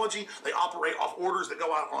ideology. They operate off orders that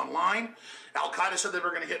go out online. Al-Qaeda said they were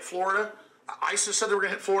going to hit Florida. ISIS said they were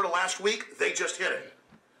going to hit Florida last week. They just hit it.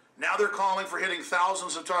 Now they're calling for hitting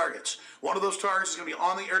thousands of targets. One of those targets is going to be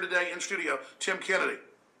on the air today in studio, Tim Kennedy.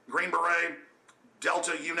 Green Beret,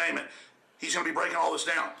 Delta, you name it. He's going to be breaking all this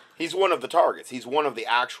down. He's one of the targets. He's one of the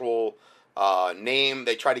actual name.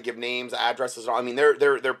 They try to give names, addresses. I mean,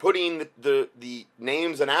 they're putting the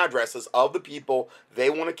names and addresses of the people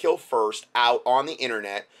they want to kill first out on the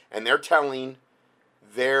internet, and they're telling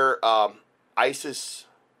their ISIS,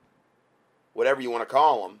 whatever you want to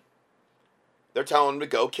call them, they're telling them to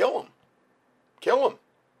go kill them. Kill them.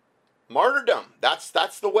 Martyrdom. That's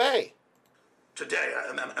the way. Today,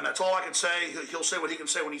 and that's all I can say. He'll say what he can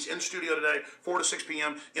say when he's in studio today, 4 to 6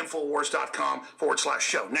 p.m.,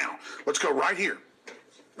 Infowars.com/show. Now, let's go right here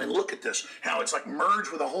and look at this, how it's like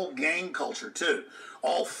merged with a whole gang culture, too,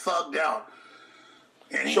 all thugged out.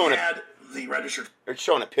 And he had the registered... They're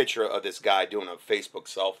showing a picture of this guy doing a Facebook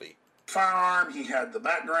selfie. Firearm, he had the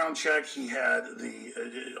background check, he had the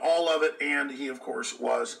all of it, and he, of course,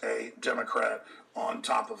 was a Democrat on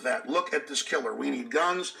top of that. Look at this killer. We need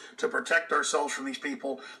guns to protect ourselves from these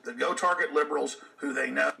people that go target liberals who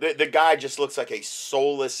they know. The guy just looks like a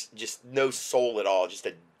soulless, just no soul at all, just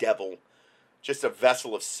a devil, just a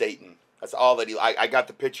vessel of Satan. That's all that he... I got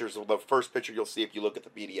the pictures, the first picture you'll see if you look at the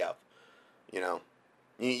PDF. You know,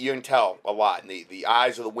 you can tell a lot. And the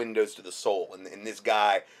eyes are the windows to the soul. And this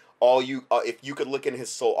guy... if you could look in his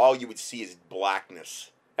soul, all you would see is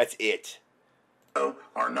blackness. That's it.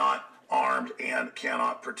 Are not armed and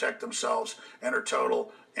cannot protect themselves and are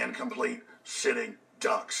total and complete sitting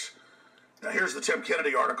ducks. Now here's the Tim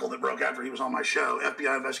Kennedy article that broke after he was on my show.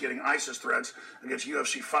 FBI investigating ISIS threats against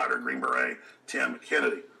UFC fighter Green Beret Tim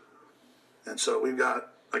Kennedy. And so we've got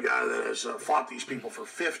a guy that has fought these people for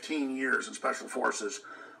 15 years in special forces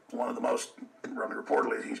one of the most,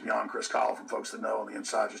 reportedly, he's beyond Chris Kyle from folks that know on the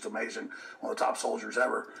inside, just amazing, one of the top soldiers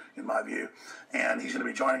ever, in my view. And he's going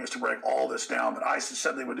to be joining us to break all this down. But ISIS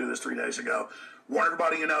said they would do this 3 days ago. Warn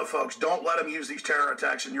everybody you know, folks, don't let them use these terror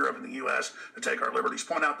attacks in Europe and the U.S. to take our liberties.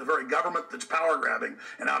 Point out the very government that's power-grabbing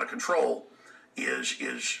and out of control is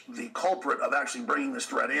the culprit of actually bringing this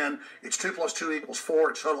threat in. It's 2 + 2 = 4.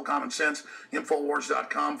 It's total common sense.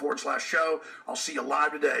 Infowars.com/show. I'll see you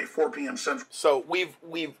live today, 4 p.m. Central. So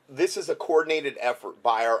this is a coordinated effort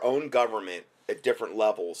by our own government at different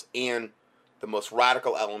levels and the most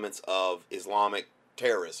radical elements of Islamic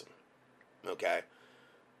terrorism. Okay?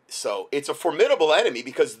 So it's a formidable enemy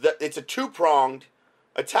because it's a two-pronged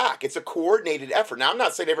attack. It's a coordinated effort. Now, I'm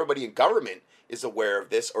not saying everybody in government is aware of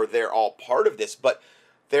this or they're all part of this, but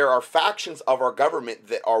there are factions of our government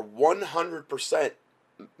that are 100%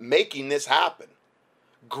 making this happen,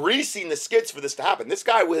 greasing the skids for this to happen. This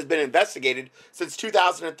guy has been investigated since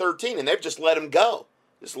 2013, and they've just let him go.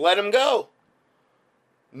 Just let him go.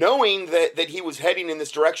 Knowing that he was heading in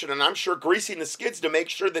this direction, and I'm sure greasing the skids to make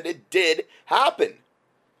sure that it did happen.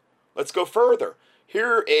 Let's go further.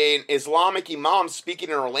 Here, an Islamic imam speaking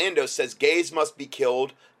in Orlando says gays must be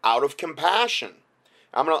killed out of compassion.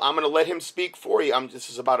 I'm gonna let him speak for you. This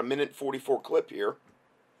is about a 1:44 clip here.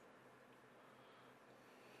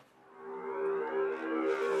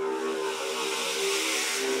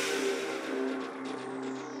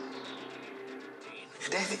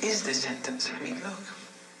 Death is the sentence. I mean, look,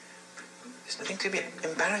 there's nothing to be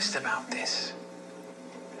embarrassed about this.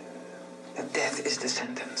 Death is the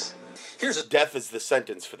sentence. Death is the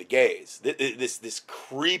sentence for the gays. This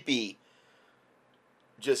creepy,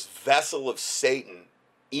 just vessel of Satan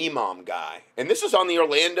imam guy. And this is on the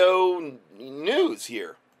Orlando news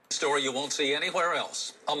here. Story you won't see anywhere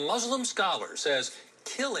else. A Muslim scholar says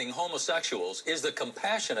killing homosexuals is the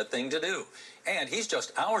compassionate thing to do. And he's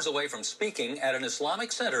just hours away from speaking at an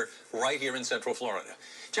Islamic center right here in Central Florida.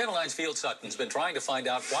 Channel 9's Field Sutton's been trying to find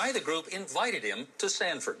out why the group invited him to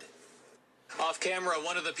Sanford. Off camera,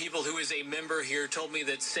 one of the people who is a member here told me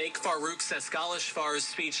that Sheikh Farouk Seskalishfar's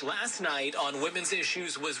speech last night on women's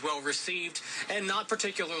issues was well received and not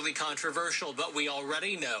particularly controversial, but we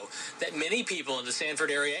already know that many people in the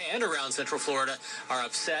Sanford area and around Central Florida are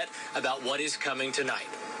upset about what is coming tonight.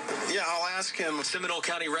 Yeah, I'll ask him. Seminole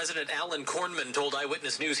County resident Alan Kornman told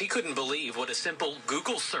Eyewitness News he couldn't believe what a simple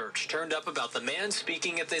Google search turned up about the man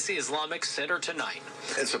speaking at this Islamic center tonight.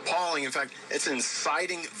 It's appalling. In fact, it's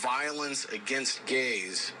inciting violence against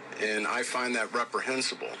gays, and I find that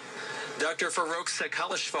reprehensible. Dr. Farouk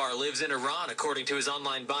Seskalishfar lives in Iran, according to his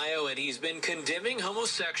online bio, and he's been condemning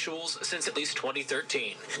homosexuals since at least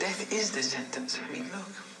 2013. Death is the sentence. I mean, look,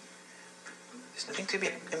 there's nothing to be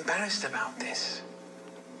embarrassed about this.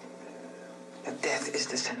 Death is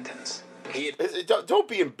the sentence. Don't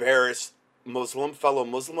be embarrassed, fellow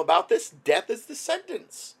Muslim, about this. Death is the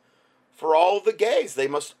sentence. For all the gays, they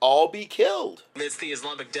must all be killed. Amidst the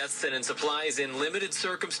Islamic death sentence applies in limited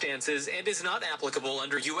circumstances and is not applicable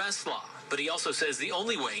under U.S. law. But he also says the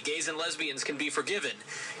only way gays and lesbians can be forgiven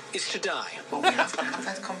is to die. But we have to have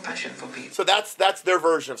that compassion for people. So that's their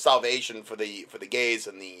version of salvation for the gays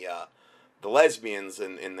and the lesbians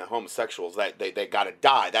and the homosexuals. That they got to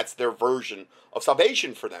die. That's their version of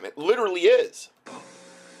salvation for them. It literally is.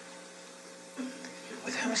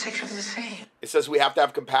 With homosexuals, it's the same. It says we have to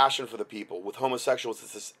have compassion for the people. With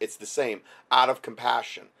homosexuals, it's the same. Out of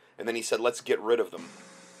compassion. And then he said, let's get rid of them.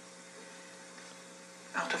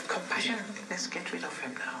 Out of compassion, let's get rid of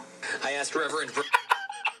him now. I asked Reverend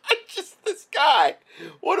Just this guy.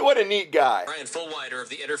 What a neat guy. Brian Fullwider of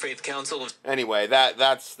the Interfaith Council of... Anyway,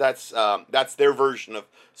 that's their version of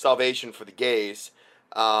salvation for the gays.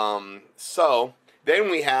 So then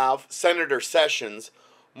we have Senator Sessions.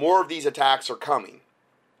 More of these attacks are coming.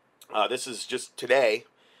 This is just today,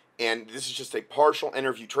 and this is just a partial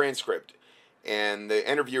interview transcript. And the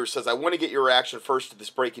interviewer says, I want to get your reaction first to this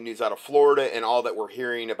breaking news out of Florida and all that we're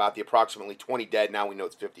hearing about the approximately 20 dead. Now we know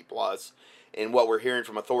it's 50 plus. And what we're hearing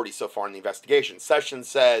from authorities so far in the investigation. Sessions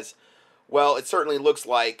says, well, it certainly looks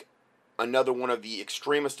like another one of the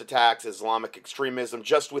extremist attacks, Islamic extremism,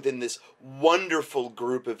 just within this wonderful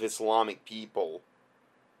group of Islamic people.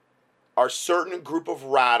 Are certain group of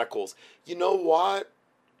radicals. You know what?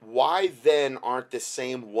 Why then aren't this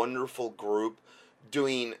same wonderful group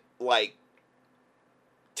doing like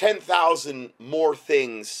 10,000 more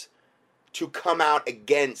things to come out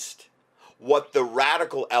against what the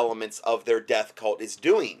radical elements of their death cult is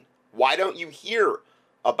doing? Why don't you hear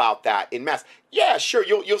about that in mass? Yeah, sure,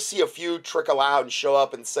 you'll see a few trickle out and show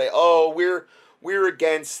up and say, "Oh, we're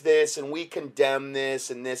against this and we condemn this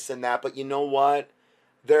and that." But you know what?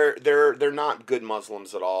 They're not good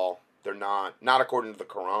Muslims at all. They're not according to the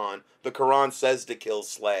Quran. The Quran says to kill,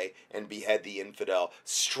 slay, and behead the infidel,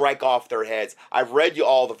 strike off their heads. I've read you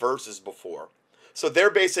all the verses before. So they're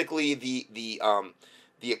basically the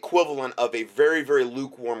equivalent of a very, very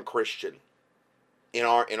lukewarm Christian in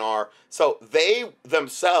our so they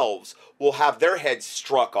themselves will have their heads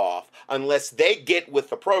struck off unless they get with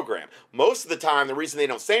the program. Most of the time, the reason they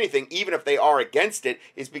don't say anything, even if they are against it,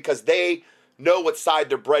 is because they know what side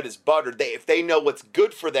their bread is buttered. If they know what's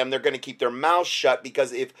good for them, they're going to keep their mouths shut,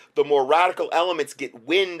 because if the more radical elements get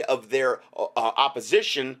wind of their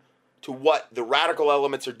opposition to what the radical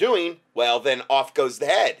elements are doing, well, then off goes the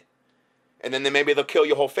head. And then maybe they'll kill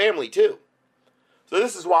your whole family too. So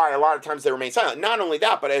this is why a lot of times they remain silent. Not only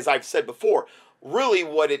that, but as I've said before, really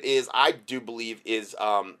what it is, I do believe, is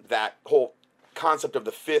that whole concept of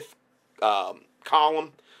the fifth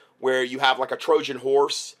column, where you have like a Trojan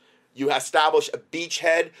horse. You establish a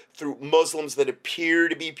beachhead through Muslims that appear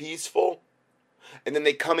to be peaceful, and then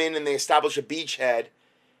they come in and they establish a beachhead,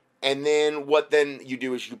 and then what then you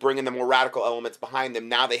do is you bring in the more radical elements behind them.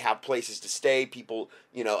 Now they have places to stay, people,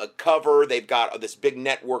 a cover. They've got this big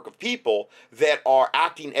network of people that are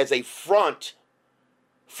acting as a front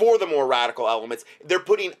for the more radical elements. They're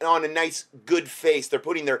putting on a nice, good face. They're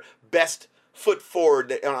putting their best foot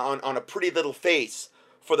forward on a pretty little face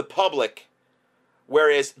for the public.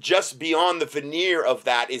 Whereas just beyond the veneer of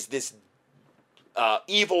that is this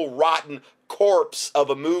evil, rotten corpse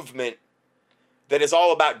of a movement that is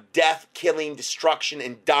all about death, killing, destruction,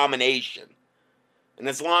 and domination. An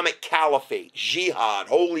Islamic caliphate, jihad,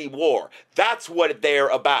 holy war. That's what they're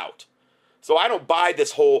about. So I don't buy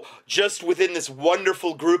this whole, just within this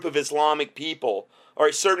wonderful group of Islamic people, or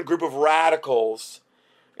a certain group of radicals,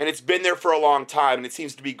 and it's been there for a long time, and it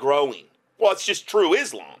seems to be growing. Well, it's just true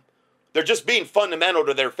Islam. They're just being fundamental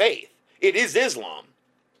to their faith. It is Islam.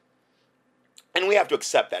 And we have to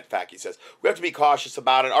accept that fact, he says. We have to be cautious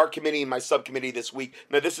about it. Our committee and my subcommittee this week,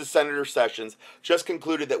 now this is Senator Sessions, just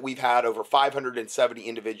concluded that we've had over 570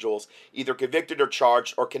 individuals either convicted or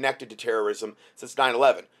charged or connected to terrorism since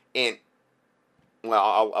 9/11. And,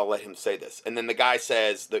 well, I'll let him say this. And then the guy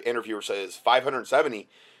says, the interviewer says, 570?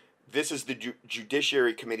 This is the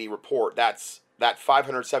Judiciary Committee report. That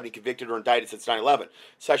 570 convicted or indicted since 9/11.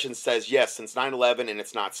 Sessions says, yes, since 9/11, and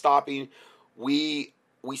it's not stopping. We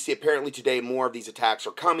see apparently today more of these attacks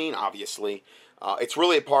are coming, obviously. It's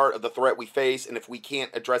really a part of the threat we face, and if we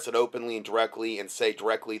can't address it openly and directly and say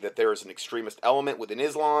directly that there is an extremist element within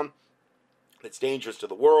Islam that's dangerous to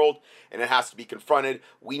the world, and it has to be confronted,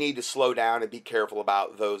 we need to slow down and be careful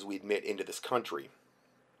about those we admit into this country.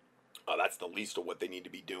 That's the least of what they need to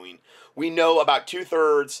be doing. We know about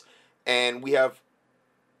 2/3, and we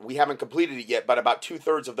haven't completed it yet, but about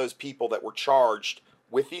 2/3 of those people that were charged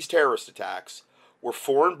with these terrorist attacks were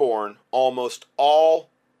foreign-born, almost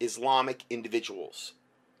all Islamic individuals.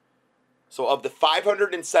 So of the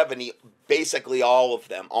 570, basically all of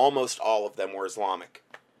them, almost all of them were Islamic.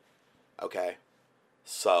 Okay?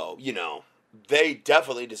 So, they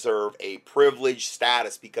definitely deserve a privileged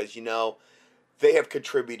status because, they have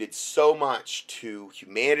contributed so much to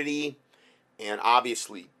humanity and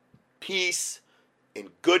obviously peace and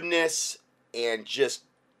goodness and just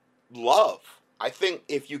love. I think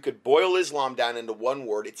if you could boil Islam down into one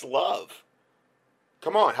word, it's love.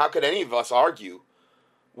 Come on, how could any of us argue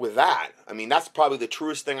with that? I mean, that's probably the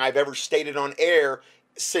truest thing I've ever stated on air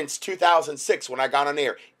since 2006 when I got on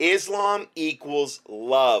air. Islam equals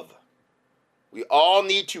love. We all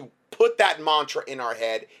need to put that mantra in our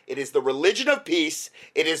head. It is the religion of peace.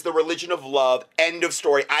 It is the religion of love. End of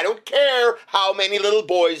story. I don't care how many little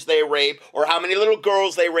boys they rape, or how many little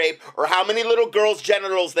girls they rape, or how many little girls'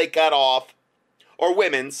 genitals they cut off, or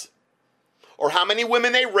women's, or how many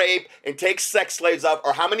women they rape and take sex slaves of,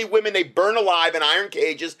 or how many women they burn alive in iron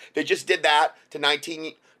cages. They just did that to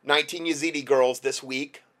 19 Yazidi girls this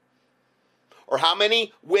week. Or how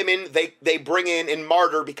many women they bring in and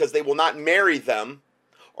martyr because they will not marry them.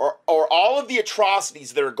 Or all of the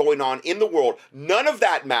atrocities that are going on in the world. None of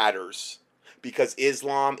that matters because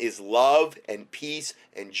Islam is love and peace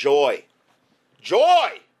and joy.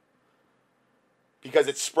 Joy! Because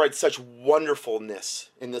it spreads such wonderfulness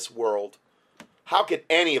in this world. How could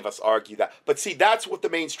any of us argue that? But see, that's what the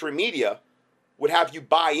mainstream media would have you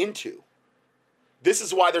buy into. This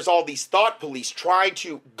is why there's all these thought police trying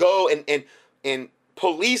to go and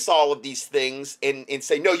police all of these things and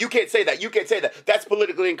say, no, you can't say that, you can't say that. That's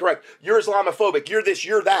politically incorrect. You're Islamophobic. You're this,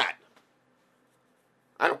 you're that.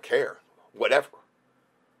 I don't care. Whatever.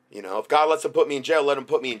 If God lets them put me in jail, let them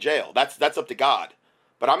put me in jail. That's up to God.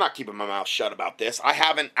 But I'm not keeping my mouth shut about this. I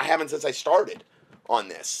haven't since I started on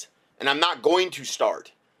this. and I'm not going to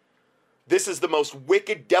start. This is the most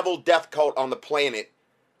wicked devil death cult on the planet,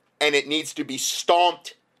 and it needs to be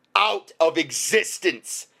stomped out of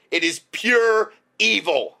existence. It is pure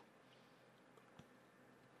evil.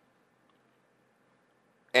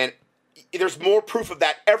 And there's more proof of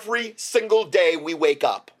that every single day we wake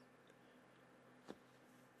up.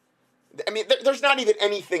 I mean, there's not even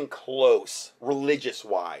anything close,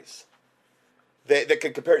 religious-wise, that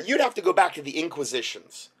could compare. You'd have to go back to the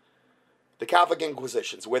Inquisitions, the Catholic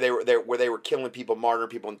Inquisitions, where they were killing people, martyring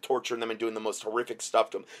people, and torturing them and doing the most horrific stuff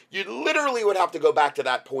to them. You literally would have to go back to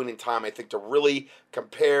that point in time, I think, to really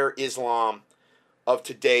compare Islam of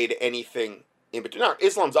today to anything in between. Now,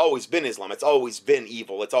 Islam's always been Islam. It's always been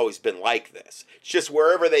evil. It's always been like this. It's just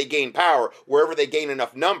wherever they gain power, wherever they gain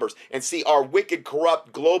enough numbers, and see our wicked,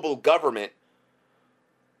 corrupt global government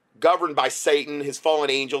governed by Satan, his fallen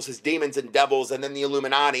angels, his demons and devils, and then the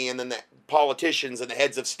Illuminati, and then the politicians and the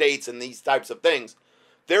heads of states and these types of things.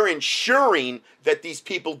 They're ensuring that these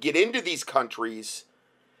people get into these countries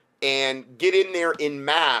and get in there in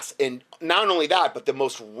mass. And not only that, but the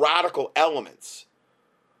most radical elements,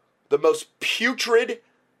 the most putrid,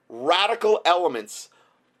 radical elements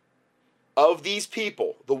of these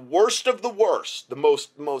people, the worst of the worst, the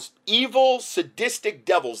most evil, sadistic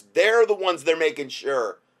devils, they're the ones they're making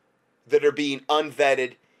sure that are being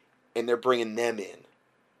unvetted, and they're bringing them in.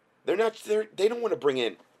 They don't want to bring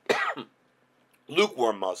in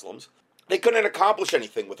lukewarm Muslims. They couldn't accomplish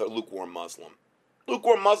anything with a lukewarm Muslim.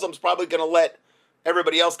 Lukewarm Muslim's probably going to let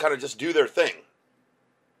everybody else kind of just do their thing.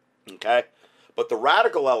 Okay? But the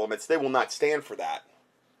radical elements, they will not stand for that.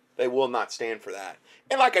 They will not stand for that.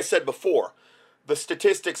 And like I said before, the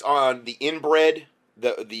statistics on the inbred,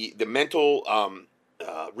 the mental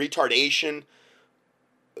retardation,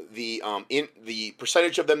 the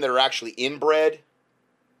percentage of them that are actually inbred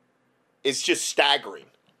is just staggering.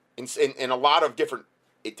 In a lot of different,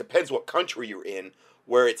 it depends what country you're in,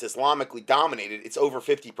 where it's Islamically dominated, it's over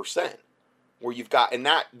 50%. Where you've got, and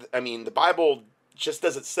that, I mean, the Bible just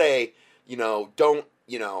doesn't say, don't,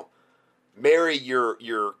 marry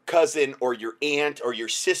your cousin or your aunt or your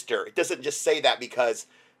sister. It doesn't just say that because,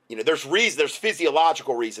 there's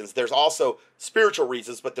physiological reasons. There's also spiritual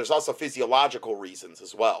reasons, but there's also physiological reasons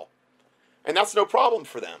as well. And that's no problem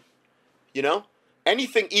for them.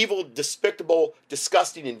 Anything evil, despicable,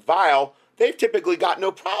 disgusting, and vile, they've typically got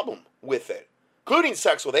no problem with it. Including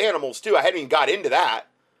sex with animals, too. I hadn't even got into that.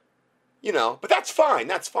 But that's fine.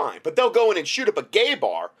 But they'll go in and shoot up a gay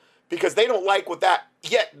bar because they don't like what that,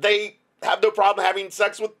 yet they have no problem having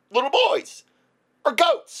sex with little boys or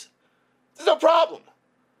goats. There's no problem.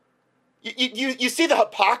 You see the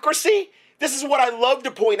hypocrisy? This is what I love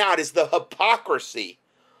to point out, is the hypocrisy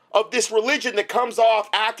of this religion that comes off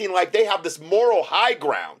acting like they have this moral high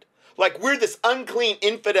ground. Like we're this unclean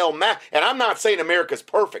infidel man. And I'm not saying America's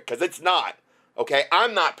perfect, because it's not. Okay?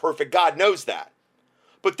 I'm not perfect. God knows that.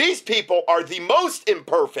 But these people are the most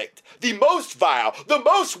imperfect, the most vile, the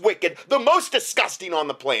most wicked, the most disgusting on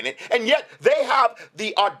the planet. And yet they have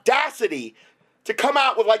the audacity to come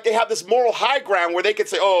out with like they have this moral high ground where they could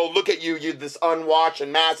say, oh, look at you, this unwashed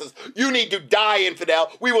and masses. You need to die,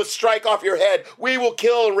 infidel. We will strike off your head. We will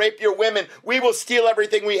kill and rape your women. We will steal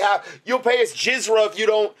everything we have. You'll pay us jizra if you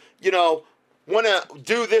don't, want to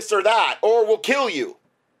do this or that, or we'll kill you.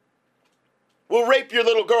 We'll rape your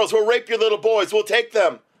little girls. We'll rape your little boys. We'll take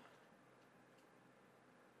them.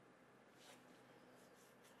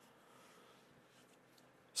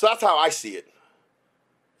 So that's how I see it.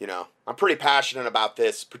 I'm pretty passionate about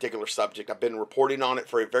this particular subject. I've been reporting on it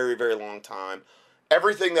for a very, very long time.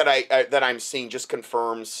 Everything that I'm seeing just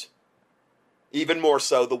confirms, even more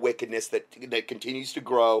so, the wickedness that continues to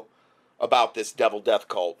grow about this devil death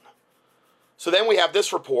cult. So then we have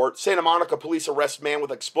this report: Santa Monica police arrest man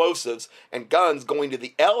with explosives and guns going to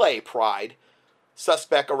the LA Pride.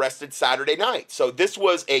 Suspect arrested Saturday night. So this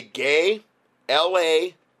was a gay LA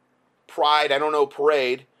Pride,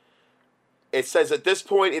 parade. It says at this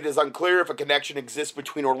point it is unclear if a connection exists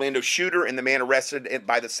between Orlando shooter and the man arrested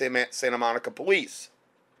by the Santa Monica police.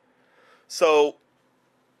 So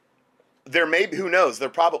there may be, who knows? They're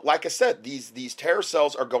probably, like I said, these terror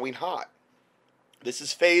cells are going hot. This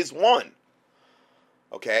is phase 1.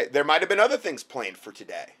 Okay, there might have been other things planned for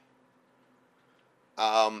today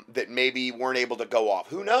that maybe weren't able to go off.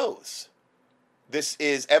 Who knows?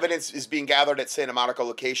 Evidence is being gathered at Santa Monica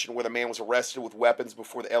location where the man was arrested with weapons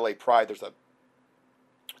before the LA Pride. There's a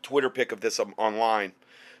Twitter pic of this online.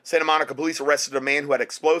 Santa Monica police arrested a man who had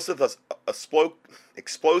explosives, assault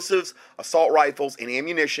rifles, and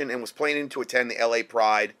ammunition and was planning to attend the LA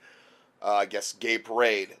Pride, gay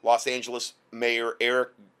parade. Los Angeles Mayor Eric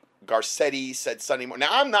Garcetti said Sunday morning.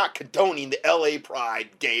 Now, I'm not condoning the LA Pride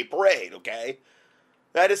gay parade, okay?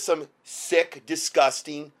 That is some sick,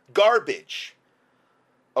 disgusting garbage,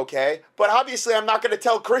 okay? But obviously, I'm not going to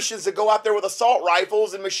tell Christians to go out there with assault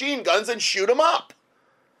rifles and machine guns and shoot them up.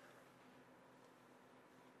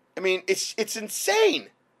 I mean, it's insane.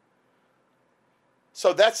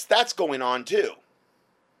 So that's going on too.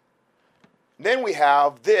 Then we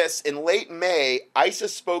have this. In late May,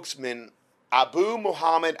 ISIS spokesman Abu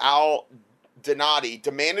Muhammad al-Dinadi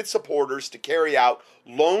demanded supporters to carry out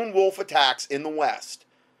lone wolf attacks in the West.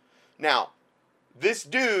 Now, this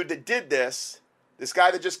dude that did this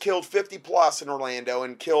guy that just killed 50 plus in Orlando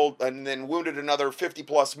and then wounded another 50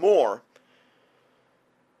 plus more,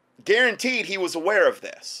 guaranteed he was aware of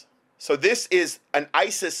this. So this is an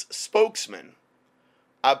ISIS spokesman.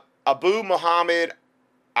 Abu Muhammad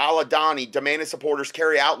al-Adani demanded supporters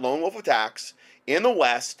carry out lone wolf attacks in the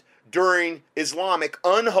West during Islamic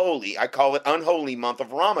unholy, I call it unholy month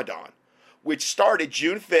of Ramadan, which started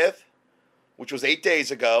June 5th, which was 8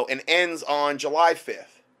 days ago, and ends on July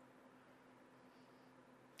 5th,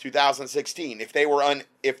 2016. If they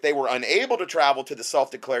were unable to travel to the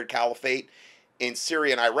self-declared caliphate in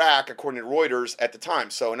Syria and Iraq, according to Reuters at the time.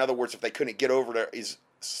 So in other words, if they couldn't get over to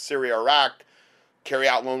Syria or Iraq, carry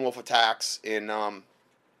out lone wolf attacks in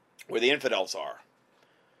where the infidels are.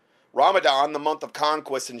 Ramadan, the month of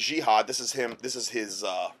conquest and jihad. This is him. This is his.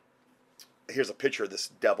 Here's a picture of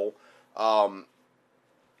this devil.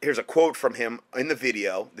 Here's a quote from him in the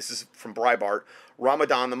video. This is from Breitbart.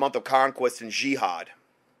 Ramadan, the month of conquest and jihad.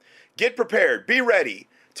 Get prepared. Be ready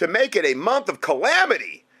to make it a month of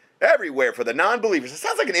calamity everywhere for the non-believers. It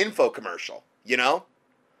sounds like an info commercial, you know?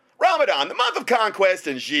 Ramadan, the month of conquest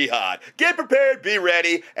and jihad. Get prepared, be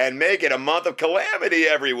ready, and make it a month of calamity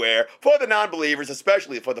everywhere for the non-believers,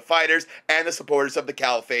 especially for the fighters and the supporters of the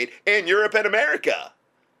caliphate in Europe and America.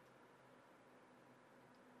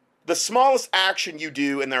 The smallest action you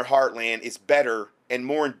do in their heartland is better and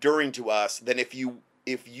more enduring to us than if you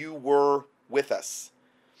were with us.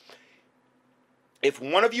 If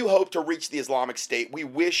one of you hope to reach the Islamic State, we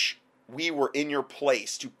wish we were in your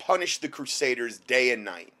place to punish the Crusaders day and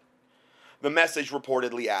night. The message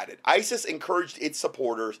reportedly added. ISIS encouraged its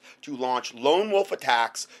supporters to launch lone wolf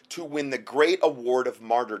attacks to win the great award of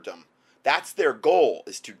martyrdom. That's their goal,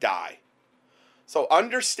 is to die. So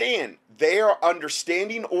understand, they are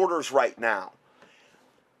understanding orders right now.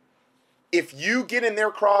 If you get in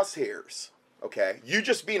their crosshairs, okay, you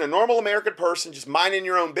just being a normal American person, just minding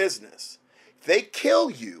your own business, if they kill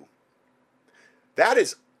you, that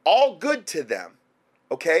is all good to them.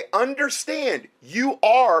 Okay, understand, you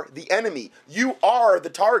are the enemy. You are the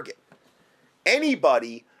target.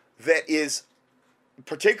 Anybody that is,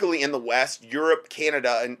 particularly in the West, Europe,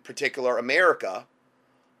 Canada in particular, America,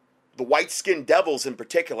 the white-skinned devils in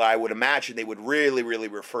particular, I would imagine they would really, really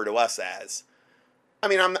refer to us as. I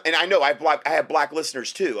mean, I know I have black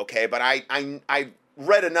listeners too, okay, but I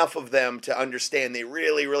read enough of them to understand they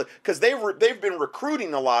really, really, because they've been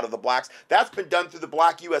recruiting a lot of the blacks. That's been done through the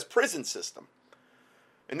black U.S. prison system.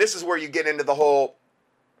 And this is where you get into the whole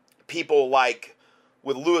people like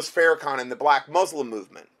with Louis Farrakhan and the black Muslim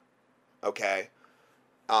movement, okay?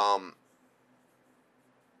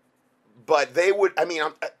 But they would, I mean,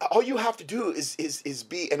 all you have to do is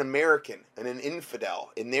be an American and an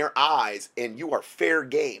infidel in their eyes, and you are fair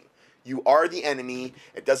game. You are the enemy.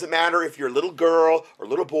 It doesn't matter if you're a little girl or a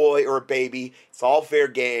little boy or a baby. It's all fair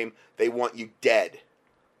game. They want you dead.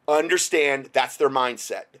 Understand, that's their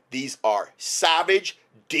mindset. These are savage,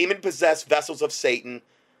 demon-possessed vessels of Satan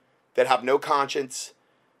that have no conscience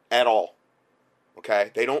at all. Okay?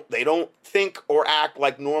 They don't think or act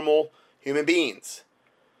like normal human beings.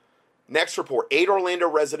 Next report, 8 Orlando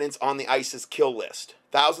residents on the ISIS kill list.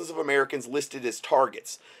 Thousands of Americans listed as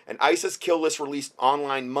targets. An ISIS kill list released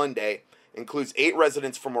online Monday includes 8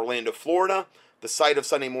 residents from Orlando, Florida, the site of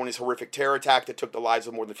Sunday morning's horrific terror attack that took the lives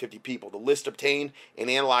of more than 50 people. The list obtained and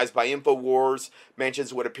analyzed by InfoWars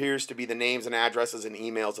mentions what appears to be the names and addresses and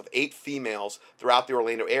emails of 8 females throughout the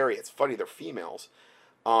Orlando area. It's funny, they're females.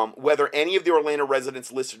 Whether any of the Orlando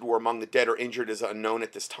residents listed were among the dead or injured is unknown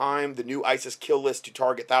at this time. The new ISIS kill list to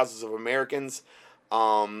target thousands of Americans.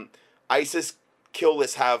 ISIS kill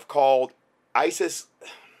lists have called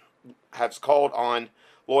on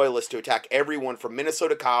loyalists to attack everyone from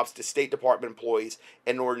Minnesota cops to State Department employees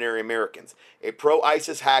and ordinary Americans. A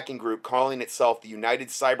pro-ISIS hacking group calling itself the United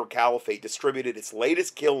Cyber Caliphate distributed its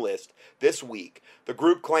latest kill list this week. The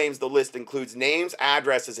group claims the list includes names,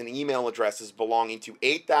 addresses, and email addresses belonging to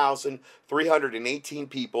 8,318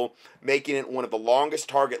 people, making it one of the longest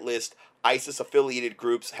target lists ISIS-affiliated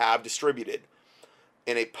groups have distributed.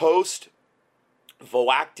 In a post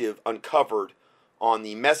Voactive uncovered on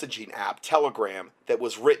the messaging app Telegram that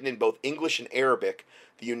was written in both English and Arabic.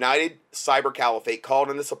 The United Cyber Caliphate called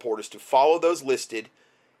on the supporters to follow those listed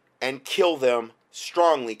and kill them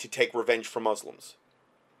strongly to take revenge for Muslims.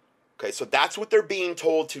 Okay, so that's what they're being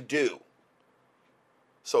told to do.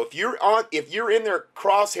 So if you're in their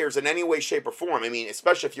crosshairs in any way, shape, or form, I mean,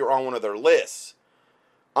 especially if you're on one of their lists,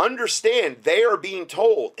 understand they are being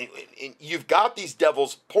told, and you've got these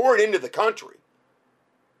devils pouring into the country.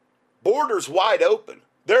 Borders wide open.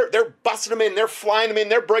 They're busting them in, they're flying them in,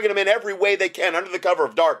 they're bringing them in every way they can under the cover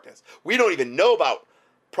of darkness. We don't even know about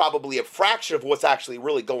probably a fraction of what's actually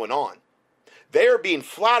really going on. They are being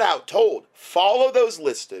flat out told, follow those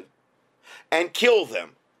listed and kill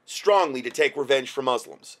them strongly to take revenge for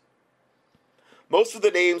Muslims. Most of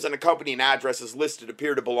the names and accompanying addresses listed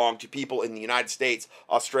appear to belong to people in the United States,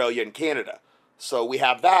 Australia, and Canada. So we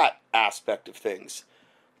have that aspect of things.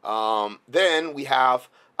 Then we have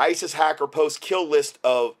ISIS hacker posts kill list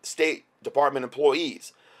of State Department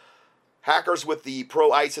employees. Hackers with the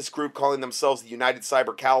pro-ISIS group calling themselves the United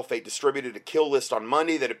Cyber Caliphate distributed a kill list on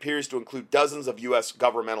Monday that appears to include dozens of U.S.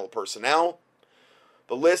 governmental personnel.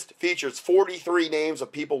 The list features 43 names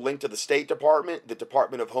of people linked to the State Department, the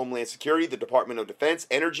Department of Homeland Security, the Department of Defense,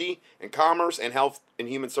 Energy and Commerce, and Health and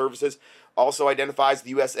Human Services. Also identifies the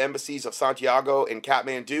U.S. embassies of Santiago and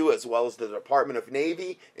Kathmandu, as well as the Department of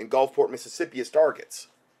Navy in Gulfport, Mississippi, as targets.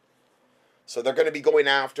 So they're going to be going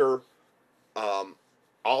after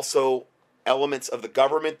also elements of the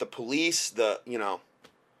government, the police,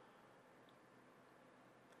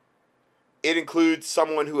 It includes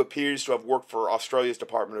someone who appears to have worked for Australia's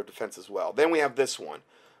Department of Defense as well. Then we have this one.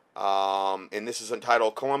 And this is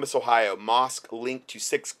entitled Columbus, Ohio, Mosque Linked to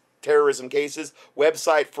 6 Terrorism Cases.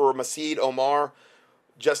 Website for Masjid Omar,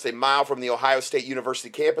 just a mile from the Ohio State University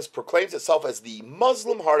campus, proclaims itself as the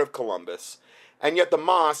Muslim heart of Columbus. And yet the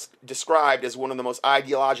mosque, described as one of the most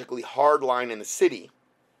ideologically hardline in the city,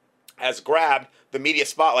 has grabbed the media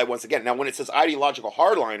spotlight once again. Now, when it says ideological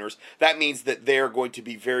hardliners, that means that they're going to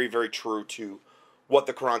be very, very true to what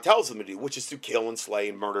the Quran tells them to do, which is to kill and slay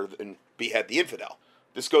and murder and behead the infidel.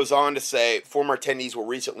 This goes on to say, former attendees were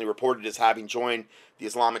recently reported as having joined the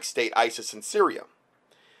Islamic State ISIS in Syria.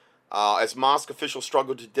 As mosque officials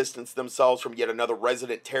struggle to distance themselves from yet another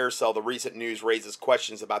resident terror cell, the recent news raises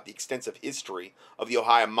questions about the extensive history of the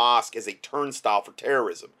Ohio Mosque as a turnstile for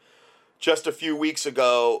terrorism. Just a few weeks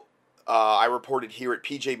ago, I reported here at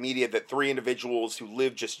PJ Media that 3 individuals who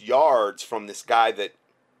live just yards from this guy that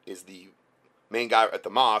is the main guy at the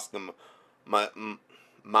mosque, the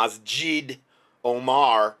Masjid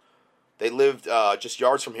Omar, they lived just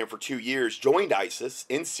yards from him for 2 years, joined ISIS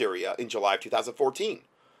in Syria in July of 2014.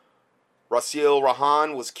 Rasil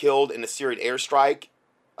Rahan was killed in a Syrian airstrike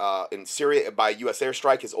in Syria by a U.S.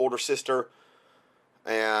 airstrike. His older sister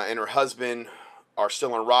and her husband are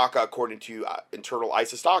still in Raqqa, according to internal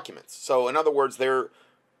ISIS documents. So, in other words, they're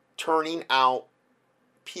turning out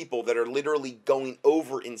people that are literally going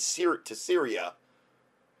over to Syria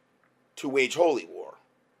to wage holy war.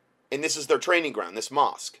 And this is their training ground, this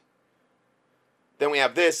mosque. Then we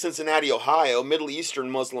have this, Cincinnati, Ohio, Middle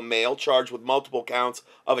Eastern Muslim male charged with multiple counts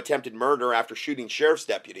of attempted murder after shooting sheriff's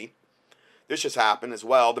deputy. This just happened as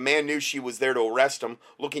well. The man knew she was there to arrest him.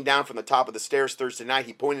 Looking down from the top of the stairs Thursday night,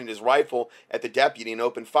 he pointed his rifle at the deputy and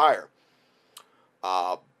opened fire.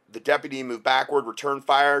 The deputy moved backward, returned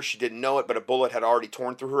fire. She didn't know it, but a bullet had already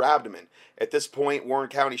torn through her abdomen. At this point, Warren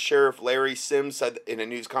County Sheriff Larry Sims said in a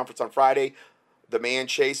news conference on Friday, the man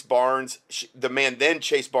then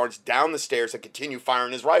chased Barnes down the stairs and continued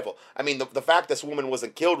firing his rifle. I mean, the fact this woman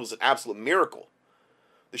wasn't killed was an absolute miracle.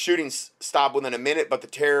 The shooting stopped within a minute, but the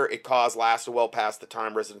terror it caused lasted well past the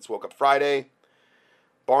time residents woke up Friday.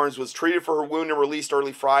 Barnes was treated for her wound and released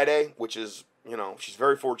early Friday, which is, she's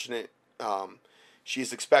very fortunate.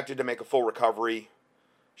 She's expected to make a full recovery,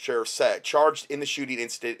 sheriff said. Charged in the shooting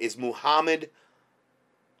incident is Muhammad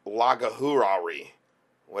Lagahurari,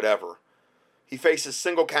 whatever. He faces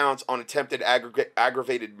single counts on attempted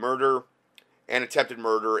aggravated murder and attempted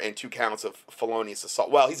murder and 2 counts of felonious assault.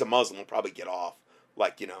 Well, he's a Muslim. He'll probably get off.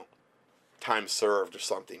 Time served or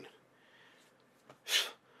something.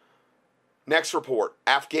 Next report.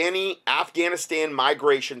 Afghanistan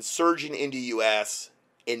migration surging into U.S.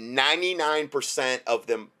 and 99% of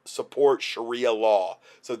them support Sharia law.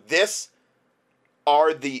 So these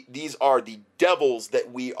are the devils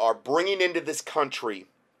that we are bringing into this country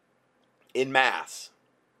in mass.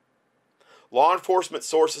 Law enforcement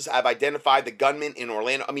sources have identified the gunmen in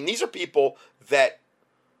Orlando. I mean, these are people that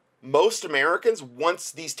most Americans,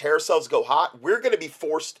 once these terror cells go hot, we're going to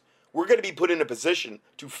be put in a position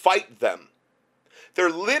to fight them. They're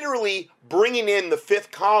literally bringing in the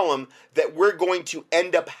fifth column that we're going to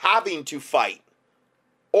end up having to fight.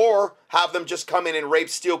 Or have them just come in and rape,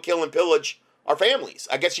 steal, kill, and pillage our families.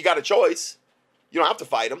 I guess you got a choice. You don't have to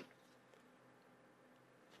fight them.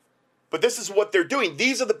 But this is what they're doing.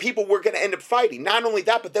 These are the people we're going to end up fighting. Not only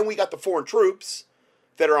that, but then we got the foreign troops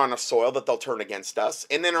that are on our soil that they'll turn against us.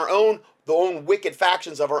 And then the own wicked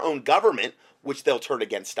factions of our own government, which they'll turn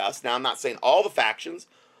against us. Now, I'm not saying all the factions,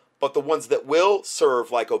 but the ones that will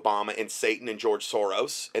serve like Obama and Satan and George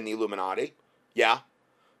Soros and the Illuminati. Yeah.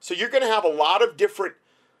 So you're going to have a lot of different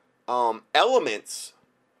elements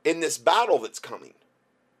in this battle that's coming.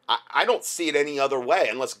 I don't see it any other way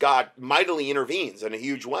unless God mightily intervenes in a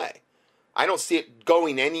huge way. I don't see it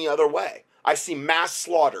going any other way. I see mass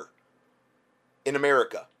slaughter in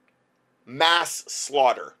America. Mass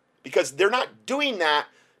slaughter. Because they're not doing that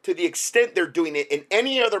to the extent they're doing it in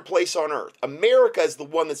any other place on earth. America is the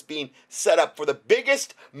one that's being set up for the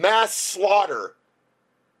biggest mass slaughter.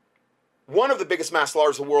 One of the biggest mass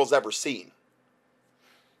slaughters the world's ever seen.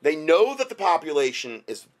 They know that the population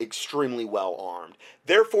is extremely well armed.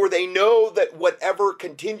 Therefore, they know that whatever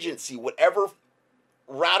contingency, whatever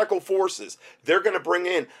radical forces they're going to bring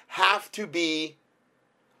in have to be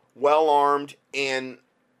well armed and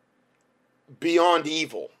beyond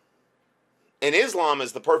evil. And Islam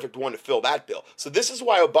is the perfect one to fill that bill. So this is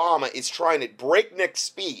why Obama is trying at breakneck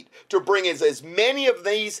speed to bring in as many of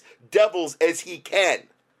these devils as he can,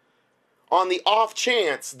 on the off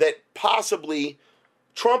chance that possibly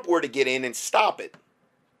Trump were to get in and stop it.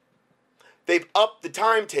 They've upped the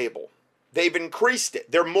timetable. They've increased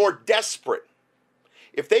it. They're more desperate.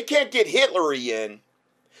 If they can't get Hillary in,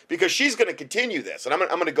 because she's going to continue this, and I'm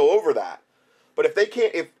going to go over that. But if they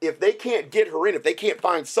can't get her in, if they can't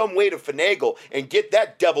find some way to finagle and get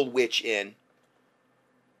that devil witch in,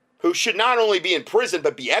 who should not only be in prison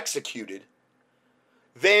but be executed,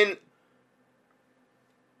 then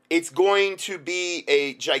it's going to be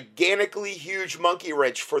a gigantically huge monkey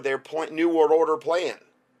wrench for their New World Order plan.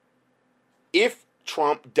 If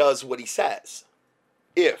Trump does what he says.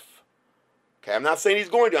 If. Okay, I'm not saying he's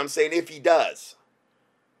going to. I'm saying if he does.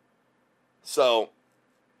 So,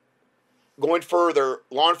 going further,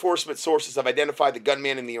 law enforcement sources have identified the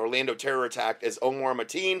gunman in the Orlando terror attack as Omar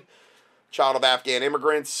Mateen, child of Afghan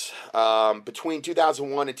immigrants. Between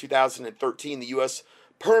 2001 and 2013, the U.S.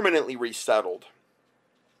 permanently resettled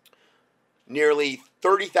nearly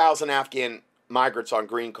 30,000 Afghan migrants on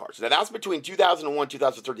green cards. Now, that's between 2001 and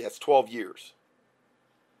 2013. That's 12 years.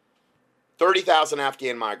 30,000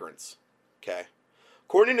 Afghan migrants. Okay.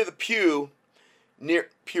 According to the Pew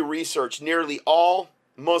Research, nearly all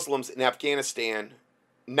Muslims in Afghanistan,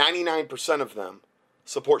 99% of them,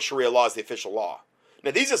 support Sharia law as the official law.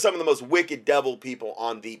 Now, these are some of the most wicked devil people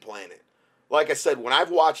on the planet. Like I said, when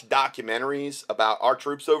I've watched documentaries about our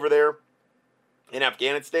troops over there in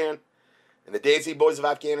Afghanistan, and the Daisy Boys of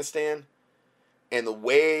Afghanistan, and the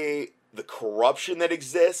way the corruption that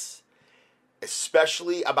exists,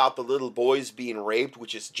 especially about the little boys being raped,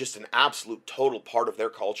 which is just an absolute total part of their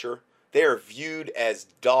culture. They are viewed as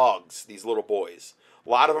dogs, these little boys. A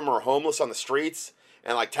lot of them are homeless on the streets,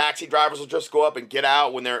 and like taxi drivers will just go up and get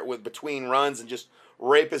out when they're between runs and just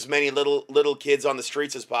rape as many little kids on the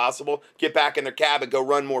streets as possible, get back in their cab and go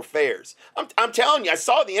run more fares. I'm telling you, I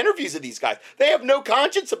saw the interviews of these guys. They have no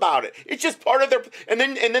conscience about it. It's just part of their. And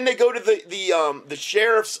then they go to the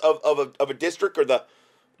sheriffs of a district or the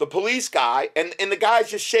police guy, and the guy's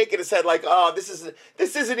just shaking his head like, oh,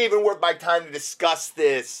 this isn't even worth my time to discuss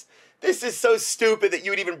this. This is so stupid that you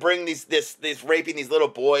would even bring this raping these little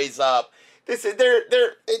boys up. This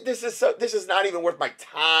is not even worth my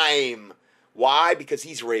time. Why? Because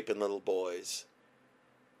he's raping little boys.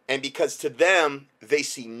 And because to them, they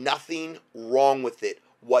see nothing wrong with it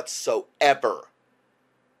whatsoever.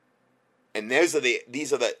 And these are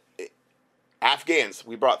the Afghans.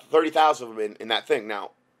 We brought 30,000 of them in that thing.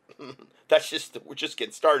 Now, we're just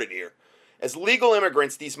getting started here. As legal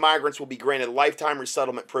immigrants, these migrants will be granted lifetime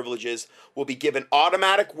resettlement privileges, will be given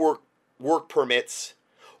automatic work permits,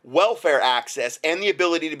 welfare access, and the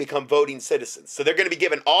ability to become voting citizens. So they're going to be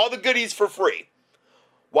given all the goodies for free,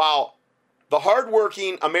 while the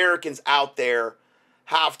hardworking Americans out there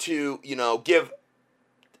have to, give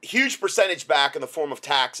huge percentage back in the form of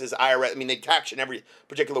taxes, IRS. I mean, they tax in every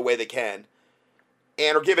particular way they can,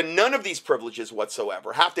 and are given none of these privileges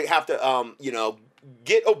whatsoever. Have to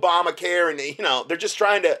get Obamacare, and they're just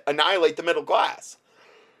trying to annihilate the middle class.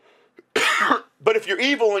 But if you're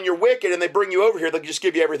evil and you're wicked and they bring you over here, they'll just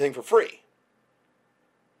give you everything for free.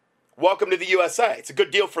 Welcome to the USA. It's a good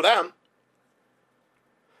deal for them.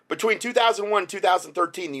 Between 2001 and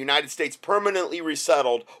 2013, the United States permanently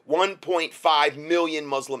resettled 1.5 million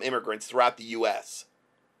Muslim immigrants throughout the U.S.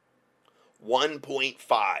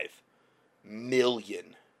 1.5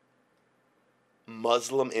 million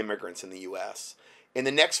Muslim immigrants in the U.S. In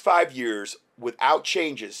the next 5 years, without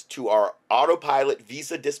changes to our autopilot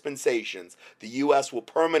visa dispensations, the U.S. will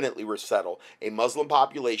permanently resettle a Muslim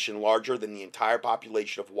population larger than the entire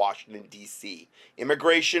population of Washington, D.C.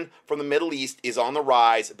 Immigration from the Middle East is on the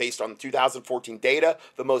rise based on the 2014 data,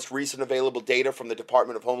 the most recent available data from the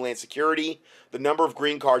Department of Homeland Security. The number of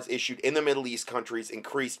green cards issued in the Middle East countries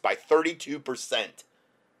increased by 32%.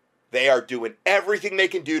 They are doing everything they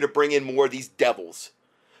can do to bring in more of these devils.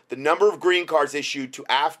 The number of green cards issued to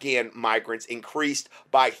Afghan migrants increased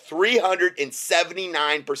by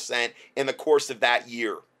 379% in the course of that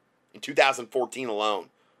year, in 2014 alone.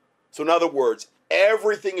 So in other words,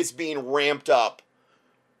 everything is being ramped up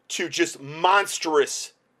to just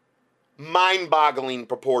monstrous, mind-boggling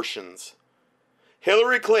proportions.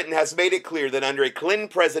 Hillary Clinton has made it clear that under a Clinton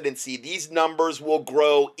presidency, these numbers will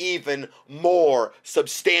grow even more,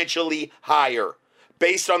 substantially higher.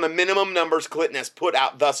 Based on the minimum numbers Clinton has put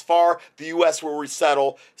out thus far, the U.S. will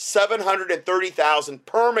resettle 730,000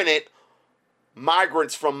 permanent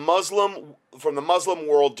migrants from the Muslim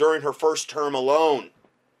world during her first term alone.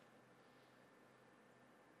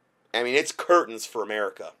 I mean, it's curtains for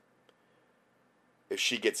America if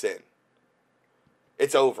she gets in.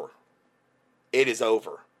 It's over. It is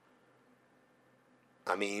over.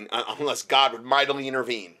 I mean, unless God would mightily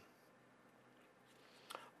intervene.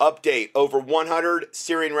 Update, over 100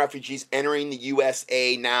 Syrian refugees entering the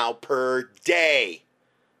USA now per day.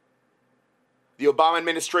 The Obama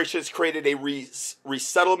administration has created a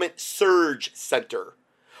resettlement surge center,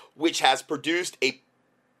 which has produced a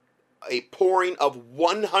pouring of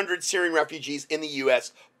 100 Syrian refugees in the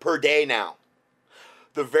U.S. per day now.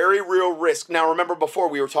 The very real risk, now remember before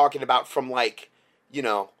we were talking about from the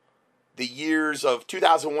years of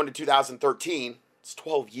 2001 to 2013, it's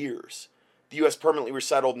 12 years. The U.S. permanently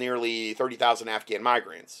resettled nearly 30,000 Afghan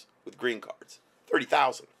migrants with green cards.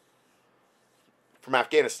 30,000 from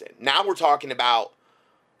Afghanistan. Now we're talking about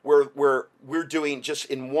we're doing just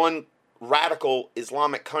in one radical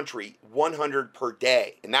Islamic country 100 per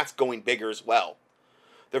day, and that's going bigger as well.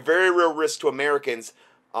 The very real risk to Americans.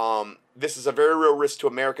 This is a very real risk to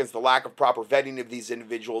Americans. The lack of proper vetting of these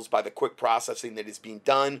individuals by the quick processing that is being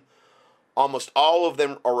done. Almost all of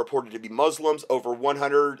them are reported to be Muslims. Over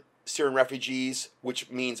 100 Syrian refugees,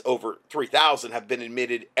 which means over 3,000, have been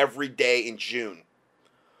admitted every day in June,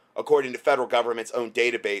 according to federal government's own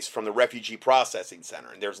database from the Refugee Processing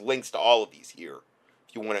Center. And there's links to all of these here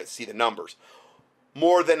if you want to see the numbers.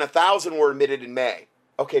 More than 1,000 were admitted in May.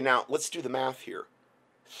 Okay, now let's do the math here.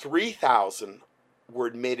 3,000 were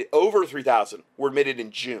admitted, over 3,000 were admitted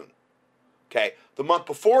in June. Okay, the month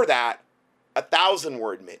before that, 1,000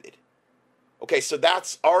 were admitted. Okay, so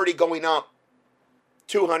that's already going up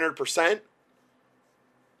 200%.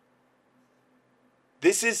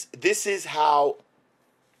 This is how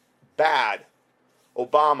bad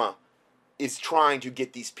Obama is trying to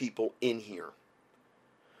get these people in here.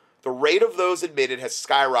 The rate of those admitted has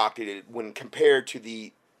skyrocketed when compared to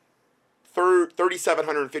the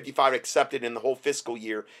 3,755 accepted in the whole fiscal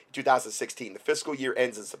year 2016. The fiscal year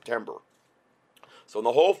ends in September. So in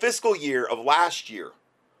the whole fiscal year of last year,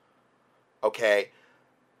 okay,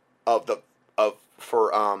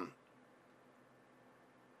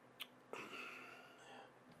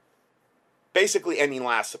 basically ending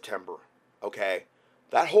last September, okay,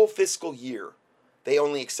 that whole fiscal year, they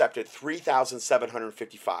only accepted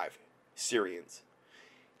 3,755 Syrians.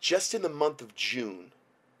 Just in the month of June,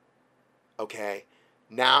 okay,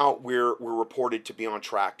 now we're reported to be on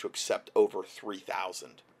track to accept over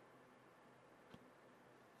 3,000.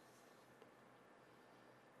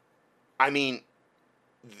 I mean,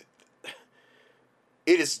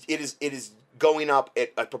 it is going up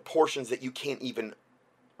at proportions that you can't even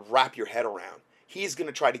wrap your head around. He's going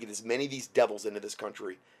to try to get as many of these devils into this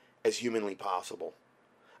country as humanly possible.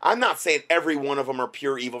 I'm not saying every one of them are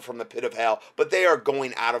pure evil from the pit of hell, but they are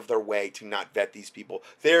going out of their way to not vet these people.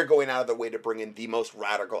 They're going out of their way to bring in the most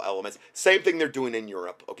radical elements. Same thing they're doing in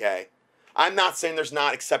Europe, okay? I'm not saying there's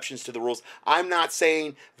not exceptions to the rules. I'm not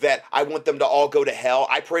saying that I want them to all go to hell.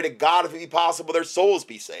 I pray to God, if it be possible, their souls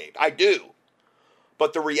be saved. I do.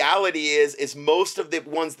 But the reality is most of the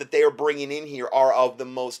ones that they are bringing in here are of the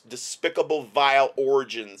most despicable, vile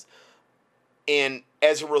origins. And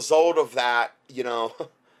as a result of that,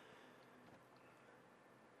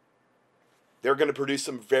 they're going to produce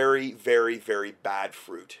some very, very, very bad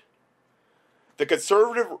fruit. The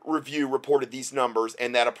Conservative Review reported these numbers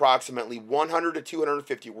and that approximately 100 to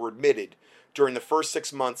 250 were admitted during the first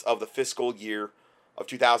 6 months of the fiscal year of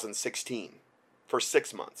 2016. For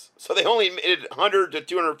 6 months. So they only admitted 100 to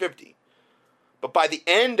 250. But by the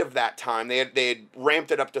end of that time, they had ramped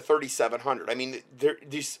it up to 3,700. I mean,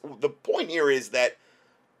 the point here is that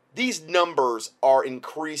these numbers are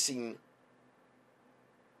increasing,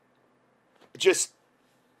 just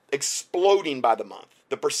exploding by the month.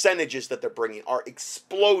 The percentages that they're bringing are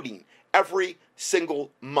exploding every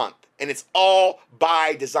single month. And it's all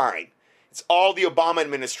by design. It's all the Obama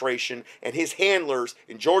administration and his handlers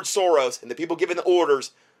and George Soros and the people giving the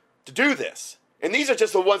orders to do this. And these are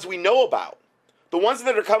just the ones we know about. The ones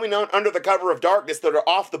that are coming on under the cover of darkness that are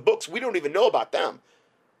off the books, we don't even know about them.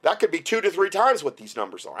 That could be 2 to 3 times what these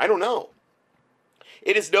numbers are. I don't know.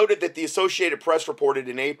 It is noted that the Associated Press reported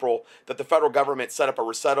in April that the federal government set up a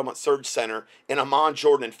resettlement surge center in Amman,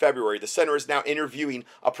 Jordan in February. The center is now interviewing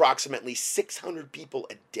approximately 600 people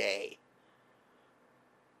a day.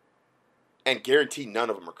 And guarantee none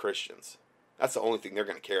of them are Christians. That's the only thing they're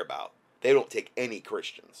going to care about. They don't take any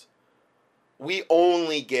Christians. We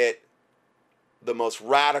only get the most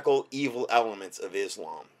radical, evil elements of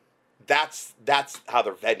Islam. That's how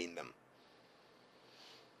they're vetting them.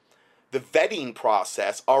 The vetting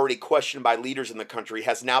process, already questioned by leaders in the country,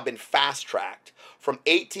 has now been fast-tracked from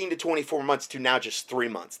 18 to 24 months to now just 3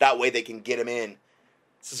 months. That way they can get them in.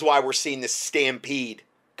 This is why we're seeing this stampede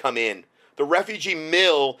come in. The refugee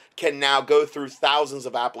mill can now go through thousands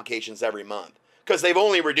of applications every month because they've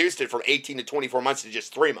only reduced it from 18 to 24 months to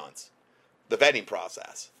just 3 months, the vetting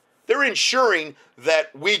process. They're ensuring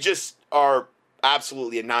that we just are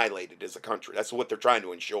absolutely annihilated as a country. That's what they're trying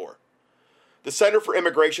to ensure. The Center for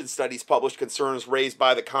Immigration Studies published concerns raised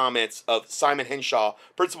by the comments of Simon Henshaw,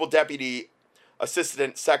 Principal Deputy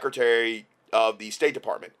Assistant Secretary of the State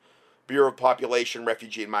Department, Bureau of Population,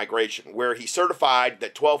 Refugee, and Migration, where he certified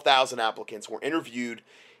that 12,000 applicants were interviewed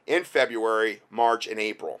in February, March, and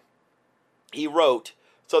April. He wrote,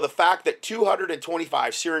 so the fact that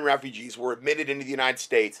 225 Syrian refugees were admitted into the United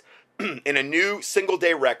States in a new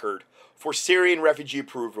single-day record for Syrian refugee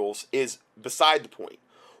approvals is beside the point.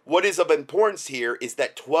 What is of importance here is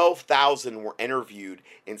that 12,000 were interviewed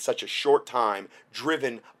in such a short time,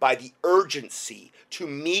 driven by the urgency to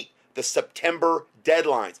meet the September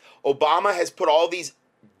deadlines. Obama has put all these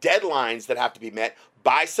deadlines that have to be met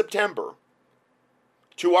by September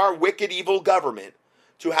to our wicked, evil government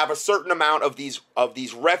to have a certain amount of these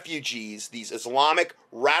refugees, these Islamic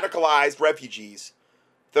radicalized refugees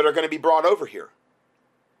that are going to be brought over here.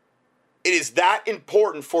 It is that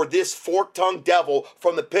important for this fork-tongued devil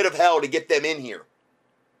from the pit of hell to get them in here.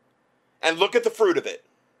 And look at the fruit of it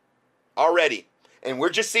already. And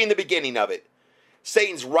we're just seeing the beginning of it.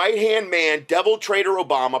 Satan's right-hand man, devil traitor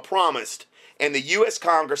Obama, promised, and the U.S.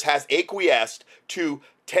 Congress has acquiesced to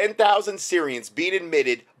 10,000 Syrians being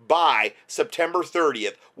admitted by September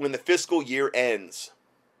 30th when the fiscal year ends.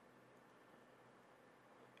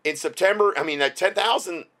 In September,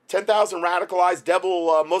 10,000 radicalized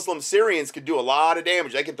devil Muslim Syrians could do a lot of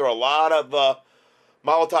damage. They can throw a lot of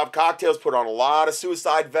Molotov cocktails, put on a lot of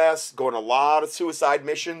suicide vests, go on a lot of suicide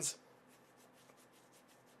missions.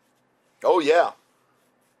 Oh, yeah.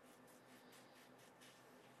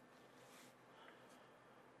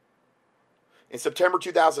 In September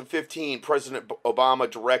 2015, President Obama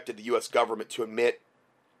directed the U.S. government to admit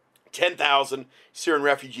 10,000 Syrian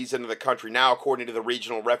refugees into the country. Now, according to the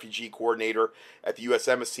regional refugee coordinator at the U.S.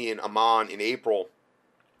 Embassy in Amman in April,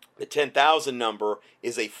 the 10,000 number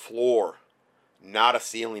is a floor, not a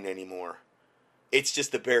ceiling anymore. It's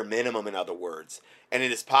just the bare minimum, in other words, and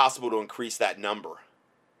it is possible to increase that number.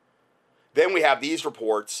 Then we have these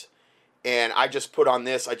reports, and I just put on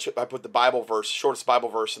this, I put the Bible verse, shortest Bible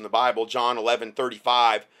verse in the Bible, John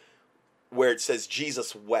 11:35, where it says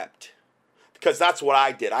Jesus wept. Because that's what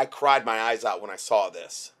I did. I cried my eyes out when I saw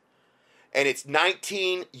this. And it's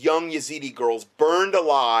 19 young Yazidi girls burned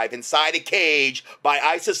alive inside a cage by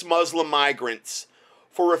ISIS Muslim migrants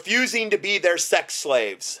for refusing to be their sex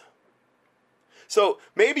slaves. So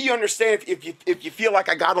maybe you understand if you feel like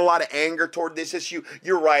I got a lot of anger toward this issue,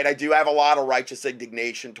 you're right, I do have a lot of righteous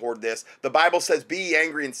indignation toward this. The Bible says, be ye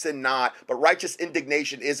angry and sin not, but righteous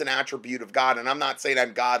indignation is an attribute of God, and I'm not saying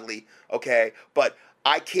I'm godly, okay, but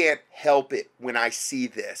I can't help it when I see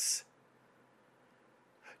this.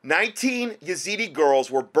 19 Yazidi girls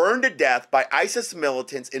were burned to death by ISIS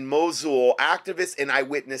militants in Mosul, activists and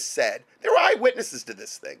eyewitness said. There were eyewitnesses to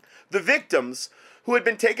this thing. The victims, who had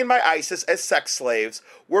been taken by ISIS as sex slaves,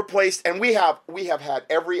 were placed, and we have had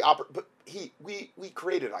every we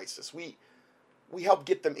created ISIS. we help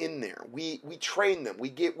get them in there. We train them.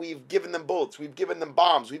 We've given them bullets. We've given them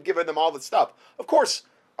bombs. We've given them all this stuff. Of course,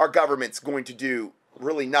 our government's going to do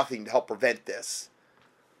really nothing to help prevent this.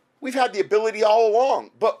 We've had the ability all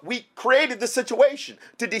along, but we created the situation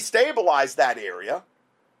to destabilize that area.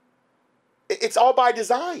 It's all by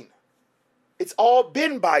design. It's all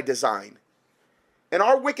been by design. And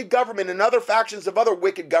our wicked government and other factions of other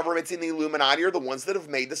wicked governments in the Illuminati are the ones that have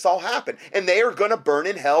made this all happen. And they are going to burn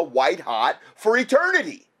in hell white hot for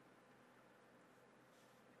eternity.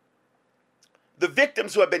 The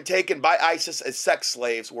victims who have been taken by ISIS as sex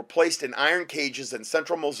slaves were placed in iron cages in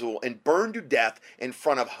central Mosul and burned to death in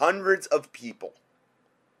front of hundreds of people.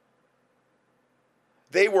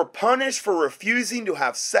 They were punished for refusing to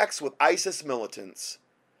have sex with ISIS militants.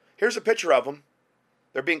 Here's a picture of them.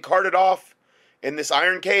 They're being carted off in this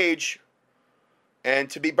iron cage and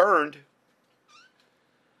to be burned.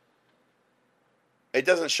 It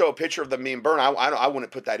doesn't show a picture of them being burned. I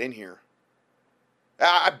wouldn't put that in here.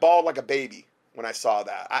 I bawled like a baby when I saw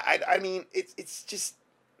that. I mean, it's just,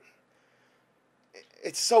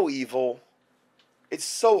 it's so evil. It's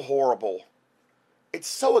so horrible. It's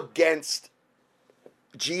so against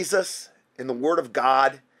Jesus and the Word of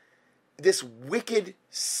God. This wicked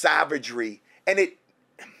savagery. And it,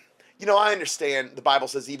 you know, I understand the Bible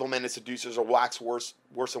says evil men and seducers are wax worse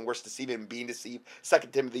and worse deceiving and being deceived.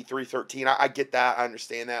 2 Timothy 3:13. I get that. I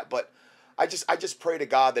understand that. But I just pray to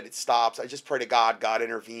God that it stops. I just pray to God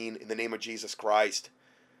intervene in the name of Jesus Christ.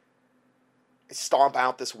 Stomp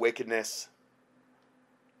out this wickedness.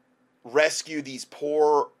 Rescue these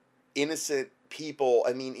poor, innocent people.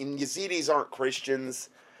 I mean, and Yazidis aren't Christians.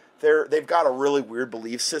 They've got a really weird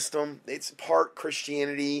belief system. It's part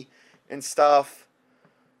Christianity and stuff.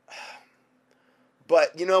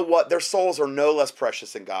 But you know what? Their souls are no less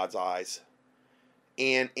precious in God's eyes.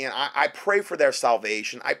 And I pray for their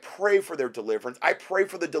salvation. I pray for their deliverance. I pray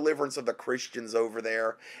for the deliverance of the Christians over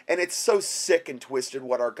there. And it's so sick and twisted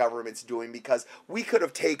what our government's doing, because we could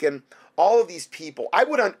have taken all of these people. I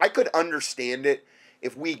could understand it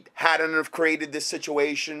if we hadn't have created this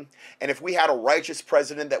situation, and if we had a righteous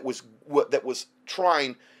president that was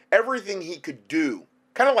trying everything he could do,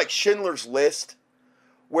 kind of like Schindler's List,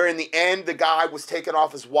 where in the end the guy was taking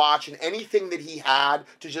off his watch and anything that he had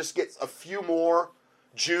to just get a few more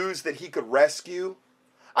Jews that he could rescue.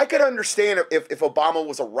 I could understand if Obama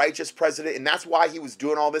was a righteous president and that's why he was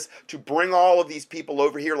doing all this, to bring all of these people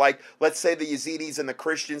over here, like let's say the Yazidis and the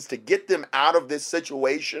Christians, to get them out of this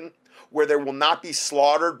situation where they will not be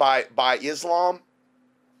slaughtered by Islam.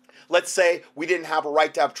 Let's say we didn't have a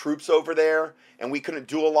right to have troops over there and we couldn't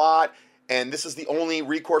do a lot, and this is the only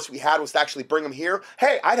recourse we had was to actually bring them here.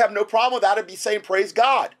 Hey, I'd have no problem with that. I'd be saying praise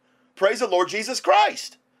God. Praise the Lord Jesus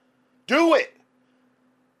Christ. Do it.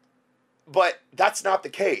 But that's not the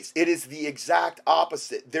case. It is the exact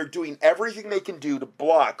opposite. They're doing everything they can do to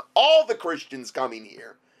block all the Christians coming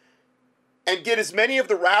here and get as many of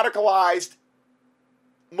the radicalized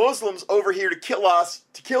Muslims over here to kill us,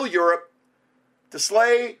 to kill Europe, to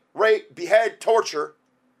slay, rape, behead, torture,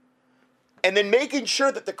 and then making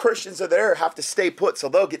sure that the Christians are there have to stay put so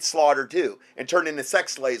they'll get slaughtered too and turned into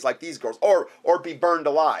sex slaves like these girls, or be burned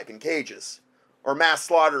alive in cages, or mass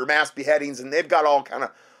slaughter or mass beheadings, and they've got all kind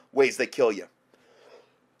of ways they kill you.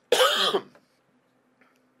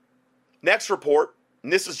 Next report,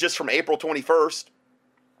 and this is just from April 21st,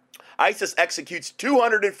 ISIS executes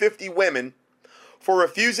 250 women for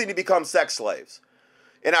refusing to become sex slaves.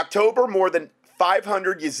 In October, more than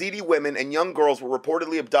 500 Yazidi women and young girls were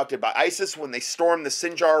reportedly abducted by ISIS when they stormed the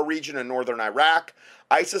Sinjar region in northern Iraq.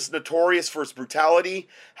 ISIS, notorious for its brutality,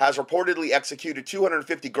 has reportedly executed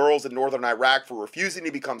 250 girls in northern Iraq for refusing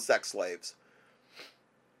to become sex slaves.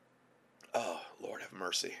 Oh, Lord have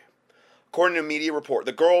mercy. According to a media report,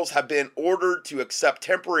 the girls have been ordered to accept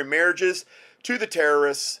temporary marriages to the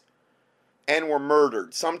terrorists and were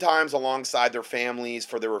murdered, sometimes alongside their families,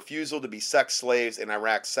 for their refusal to be sex slaves in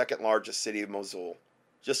Iraq's second largest city of Mosul.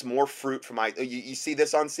 Just more fruit from you see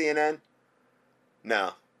this on CNN?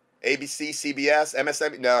 No. ABC, CBS,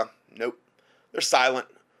 MSNBC? No. Nope. They're silent.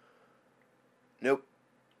 Nope.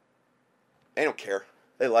 They don't care.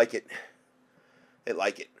 They like it. They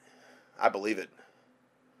like it. I believe it.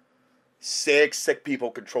 Sick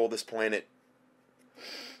people control this planet.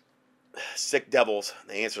 Sick devils.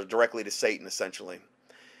 They answer directly to Satan, essentially.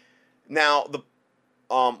 Now, the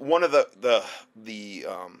one of the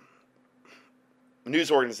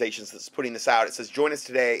news organizations that's putting this out, it says, join us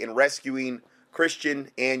today in rescuing Christian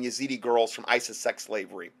and Yazidi girls from ISIS sex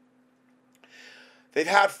slavery. They've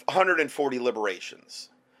had 140 liberations.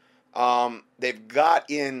 They've got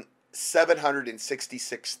in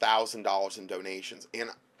 $766,000 in donations. And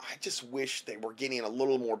I just wish they were getting a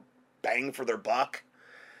little more bang for their buck.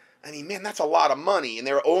 I mean, man, that's a lot of money, and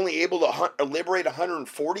they were only able to liberate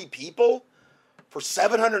 140 people for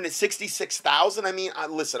 766,000. I mean,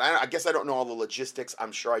 listen, I guess I don't know all the logistics.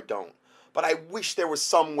 I'm sure I don't. But I wish there was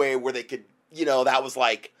some way where they could, that was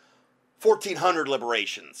like 1,400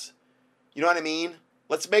 liberations. You know what I mean?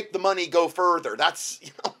 Let's make the money go further. That's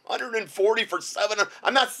 140 for 700.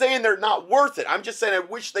 I'm not saying they're not worth it. I'm just saying I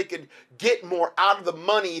wish they could get more out of the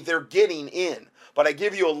money they're getting in. But I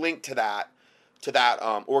give you a link to that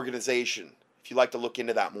organization if you'd like to look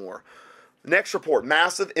into that more. Next report,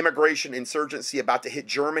 massive immigration insurgency about to hit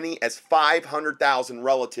Germany as 500,000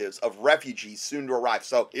 relatives of refugees soon to arrive.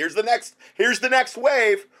 So here's the next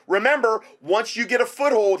wave. Remember, once you get a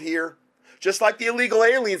foothold here, just like the illegal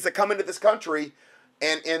aliens that come into this country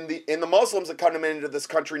and the Muslims that come into this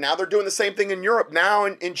country, now they're doing the same thing in Europe, now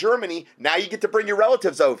in Germany. Now you get to bring your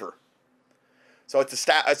relatives over. So it's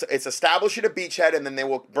establishing a beachhead, and then they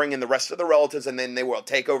will bring in the rest of the relatives, and then they will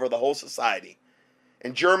take over the whole society.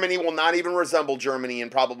 And Germany will not even resemble Germany in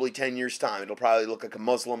probably 10 years' time. It'll probably look like a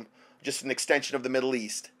Muslim, just an extension of the Middle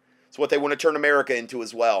East. It's what they want to turn America into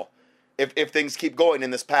as well, if things keep going in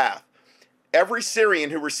this path. Every Syrian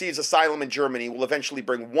who receives asylum in Germany will eventually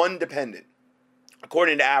bring one dependent,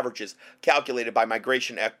 according to averages calculated by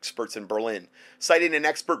migration experts in Berlin. Citing an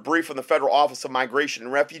expert brief from the Federal Office of Migration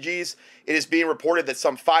and Refugees, it is being reported that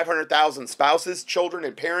some 500,000 spouses, children,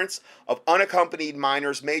 and parents of unaccompanied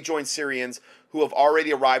minors may join Syrians who have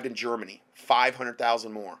already arrived in Germany.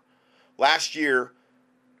 500,000 more. Last year,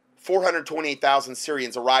 428,000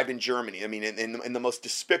 Syrians arrived in Germany. I mean, in the most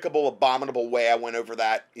despicable, abominable way. I went over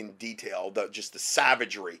that in detail, just the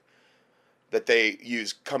savagery that they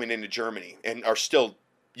use coming into Germany and are still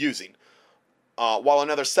using. While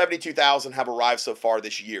another 72,000 have arrived so far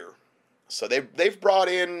this year. So they've brought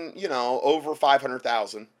in, over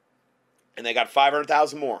 500,000. And they got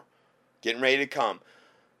 500,000 more getting ready to come.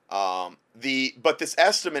 But this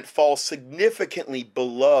estimate falls significantly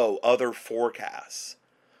below other forecasts,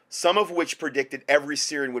 some of which predicted every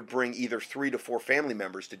Syrian would bring either 3 to 4 family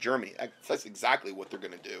members to Germany. That's exactly what they're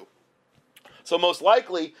going to do. So most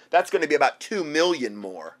likely, that's going to be about 2 million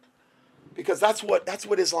more, because that's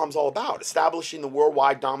what Islam's all about, establishing the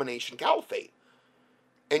worldwide domination caliphate.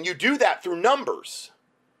 And you do that through numbers.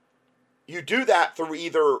 You do that through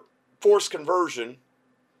either forced conversion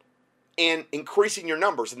and increasing your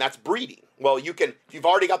numbers, and that's breeding. Well, if you've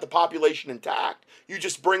already got the population intact, you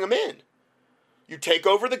just bring them in. You take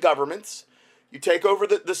over the governments, you take over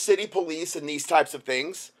the city police and these types of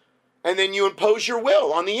things, and then you impose your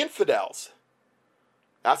will on the infidels.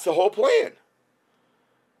 That's the whole plan.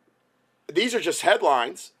 These are just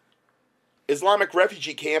headlines. Islamic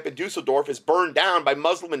refugee camp in Dusseldorf is burned down by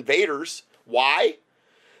Muslim invaders. Why?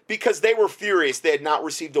 Because they were furious they had not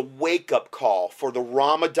received a wake-up call for the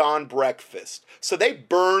Ramadan breakfast. So they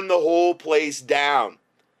burned the whole place down.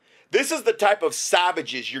 This is the type of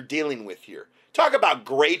savages you're dealing with here. Talk about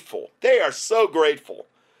grateful. They are so grateful.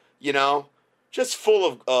 Just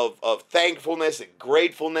full of thankfulness and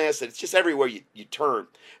gratefulness. And it's just everywhere you turn.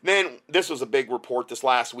 And then, this was a big report this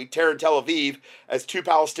last week. Terror in Tel Aviv as 2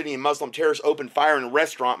 Palestinian Muslim terrorists opened fire in a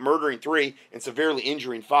restaurant, murdering 3 and severely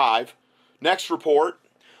injuring 5. Next report.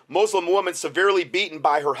 Muslim woman severely beaten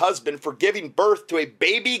by her husband for giving birth to a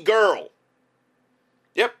baby girl.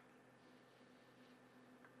 Yep.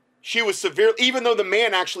 She was severe, even though the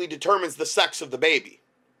man actually determines the sex of the baby.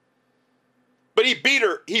 But he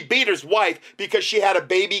beat his wife because she had a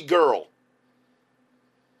baby girl.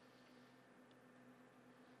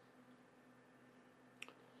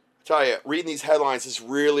 I tell you, reading these headlines is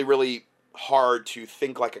really, really hard to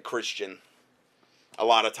think like a Christian. A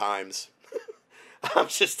lot of times. I'm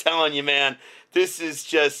just telling you, man, this is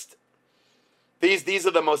just, these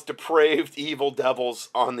are the most depraved evil devils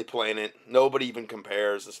on the planet. Nobody even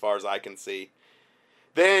compares as far as I can see.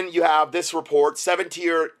 Then you have this report,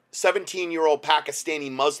 17-year-old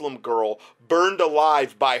Pakistani Muslim girl burned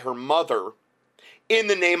alive by her mother in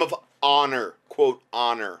the name of honor, quote,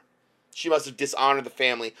 honor. She must have dishonored the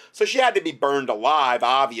family, so she had to be burned alive,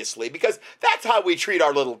 obviously, because that's how we treat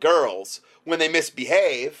our little girls when they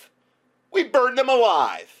misbehave. We burn them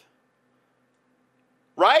alive.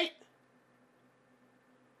 Right?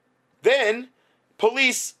 Then,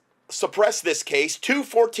 police suppress this case. 2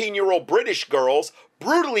 14-year-old British girls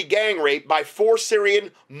brutally gang raped by 4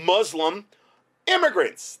 Syrian Muslim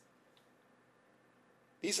immigrants.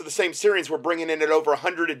 These are the same Syrians we're bringing in at over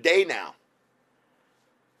 100 a day now.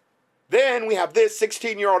 Then we have this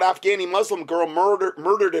 16-year-old Afghani Muslim girl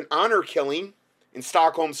murdered in honor killing in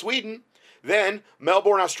Stockholm, Sweden. Then,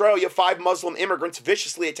 Melbourne, Australia, 5 Muslim immigrants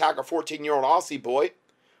viciously attack a 14-year-old Aussie boy.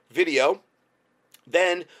 video.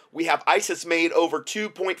 Then we have ISIS made over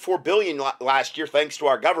 $2.4 billion last year thanks to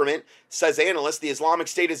our government, says analysts. The Islamic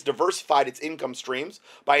State has diversified its income streams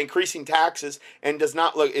by increasing taxes and does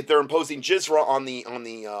not look if they're imposing jizra on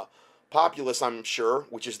the populace, I'm sure,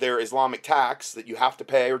 which is their Islamic tax that you have to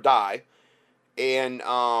pay or die. And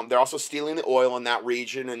they're also stealing the oil in that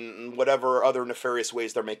region and whatever other nefarious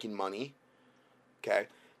ways they're making money. Okay.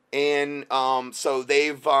 And so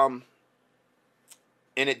they've...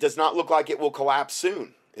 and it does not look like it will collapse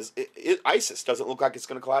soon. ISIS doesn't look like it's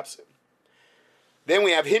going to collapse soon. Then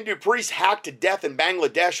we have Hindu priests hacked to death in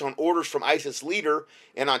Bangladesh on orders from ISIS leader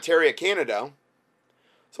in Ontario, Canada.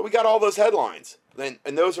 So we got all those headlines.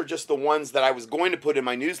 And those are just the ones that I was going to put in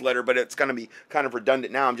my newsletter, but it's going to be kind of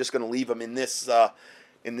redundant now. I'm just going to leave them in this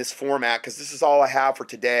format because this is all I have for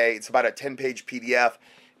today. It's about a 10-page PDF,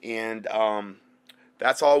 and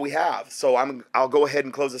that's all we have. So I'll go ahead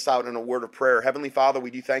and close this out in a word of prayer. Heavenly Father,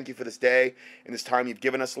 we do thank you for this day and this time you've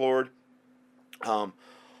given us, Lord.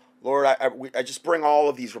 Lord, I just bring all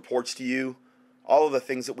of these reports to you, all of the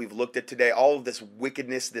things that we've looked at today, all of this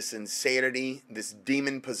wickedness, this insanity, this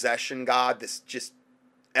demon possession, God, this just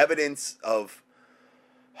evidence of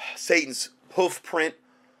Satan's hoof print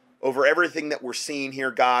over everything that we're seeing here,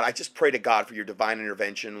 God. I just pray to God for your divine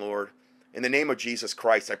intervention, Lord. In the name of Jesus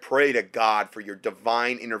Christ, I pray to God for your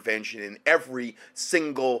divine intervention in every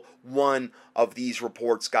single one of these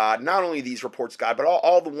reports, God. Not only these reports, God, but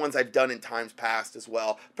all the ones I've done in times past as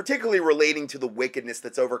well, particularly relating to the wickedness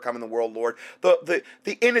that's overcoming the world, Lord. The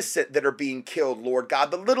innocent that are being killed, Lord God.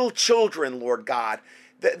 The little children, Lord God.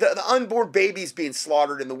 The unborn babies being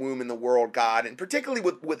slaughtered in the womb in the world, God. And particularly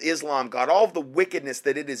with Islam, God. All of the wickedness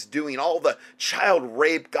that it is doing. All the child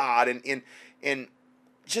rape, God. And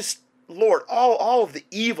just... Lord, all of the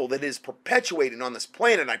evil that is perpetuating on this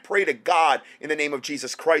planet, I pray to God in the name of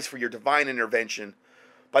Jesus Christ for your divine intervention.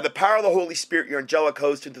 By the power of the Holy Spirit, your angelic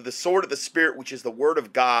host, and through the sword of the Spirit, which is the word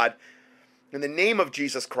of God, in the name of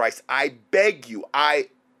Jesus Christ, I beg you, I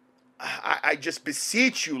just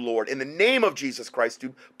beseech you, Lord, in the name of Jesus Christ,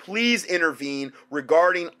 to please intervene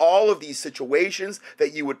regarding all of these situations,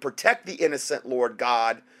 that you would protect the innocent, Lord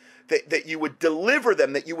God, that you would deliver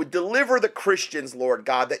them, that you would deliver the Christians, Lord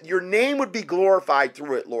God, that your name would be glorified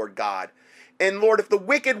through it, Lord God. And Lord, if the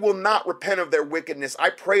wicked will not repent of their wickedness,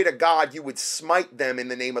 I pray to God you would smite them in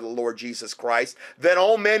the name of the Lord Jesus Christ, that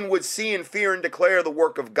all men would see and fear and declare the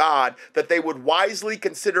work of God, that they would wisely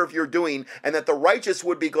consider of your doing, and that the righteous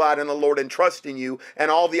would be glad in the Lord and trust in you,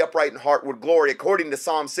 and all the upright in heart would glory, according to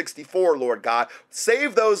Psalm 64, Lord God.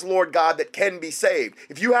 Save those, Lord God, that can be saved.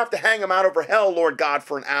 If you have to hang them out over hell, Lord God,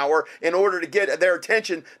 for an hour in order to get their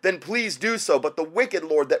attention, then please do so. But the wicked,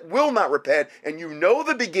 Lord, that will not repent, and you know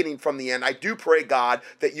the beginning from the end, I do pray, God,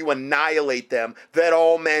 that you annihilate them, that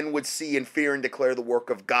all men would see and fear and declare the work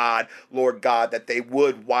of God, Lord God, that they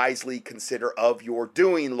would wisely consider of your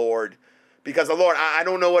doing, Lord. Because, Lord, I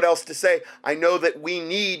don't know what else to say. I know that we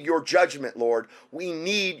need your judgment, Lord. We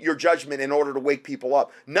need your judgment in order to wake people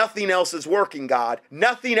up. Nothing else is working, God.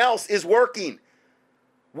 Nothing else is working.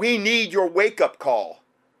 We need your wake-up call.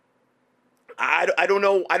 I don't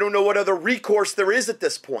know what other recourse there is at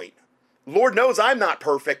this point. Lord knows I'm not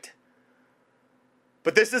perfect.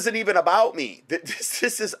 But this isn't even about me.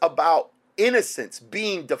 This is about innocence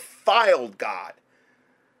being defiled, God.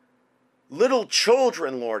 Little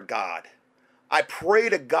children, Lord God. I pray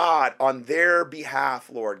to God on their behalf,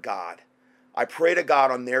 Lord God. I pray to God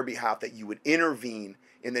on their behalf that you would intervene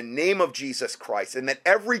in the name of Jesus Christ, and that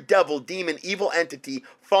every devil, demon, evil entity,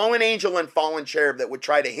 fallen angel, and fallen cherub that would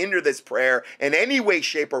try to hinder this prayer in any way,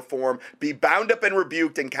 shape, or form be bound up and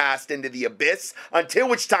rebuked and cast into the abyss, until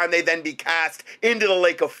which time they then be cast into the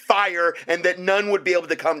lake of fire, and that none would be able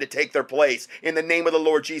to come to take their place. In the name of the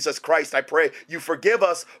Lord Jesus Christ, I pray you forgive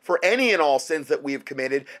us for any and all sins that we have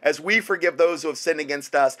committed, as we forgive those who have sinned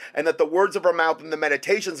against us, and that the words of our mouth and the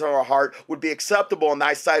meditations of our heart would be acceptable in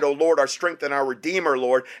thy sight, O Lord, our strength and our Redeemer,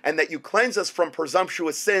 Lord, and that you cleanse us from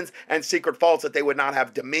presumptuous sins and secret faults, that they would not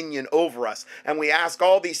have dominion over us. And we ask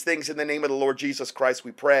all these things in the name of the Lord Jesus Christ,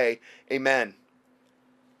 we pray. Amen.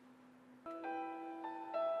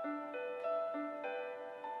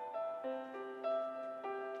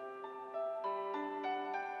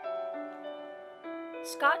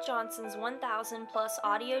 Scott Johnson's 1,000 plus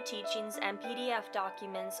audio teachings and PDF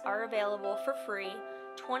documents are available for free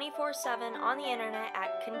 24/7 on the internet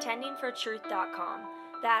at contendingfortruth.com.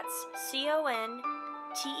 That's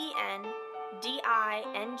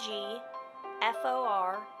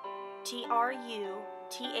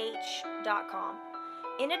CONTENDINGFORTRUTH.com.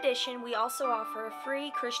 In addition, we also offer a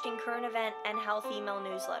free Christian current event and health email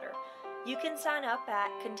newsletter. You can sign up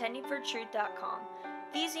at contendingfortruth.com.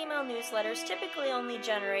 These email newsletters typically only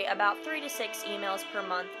generate about 3 to 6 emails per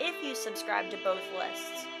month if you subscribe to both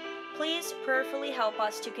lists. Please prayerfully help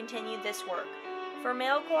us to continue this work. For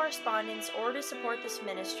mail correspondence or to support this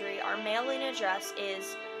ministry, our mailing address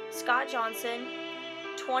is Scott Johnson,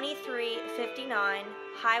 2359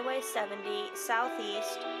 Highway 70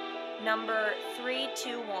 Southeast, number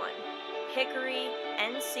 321, Hickory,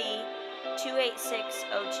 NC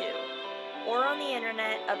 28602. Or on the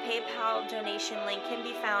internet, a PayPal donation link can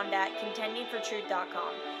be found at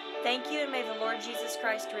contendingfortruth.com. Thank you, and may the Lord Jesus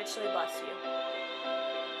Christ richly bless you.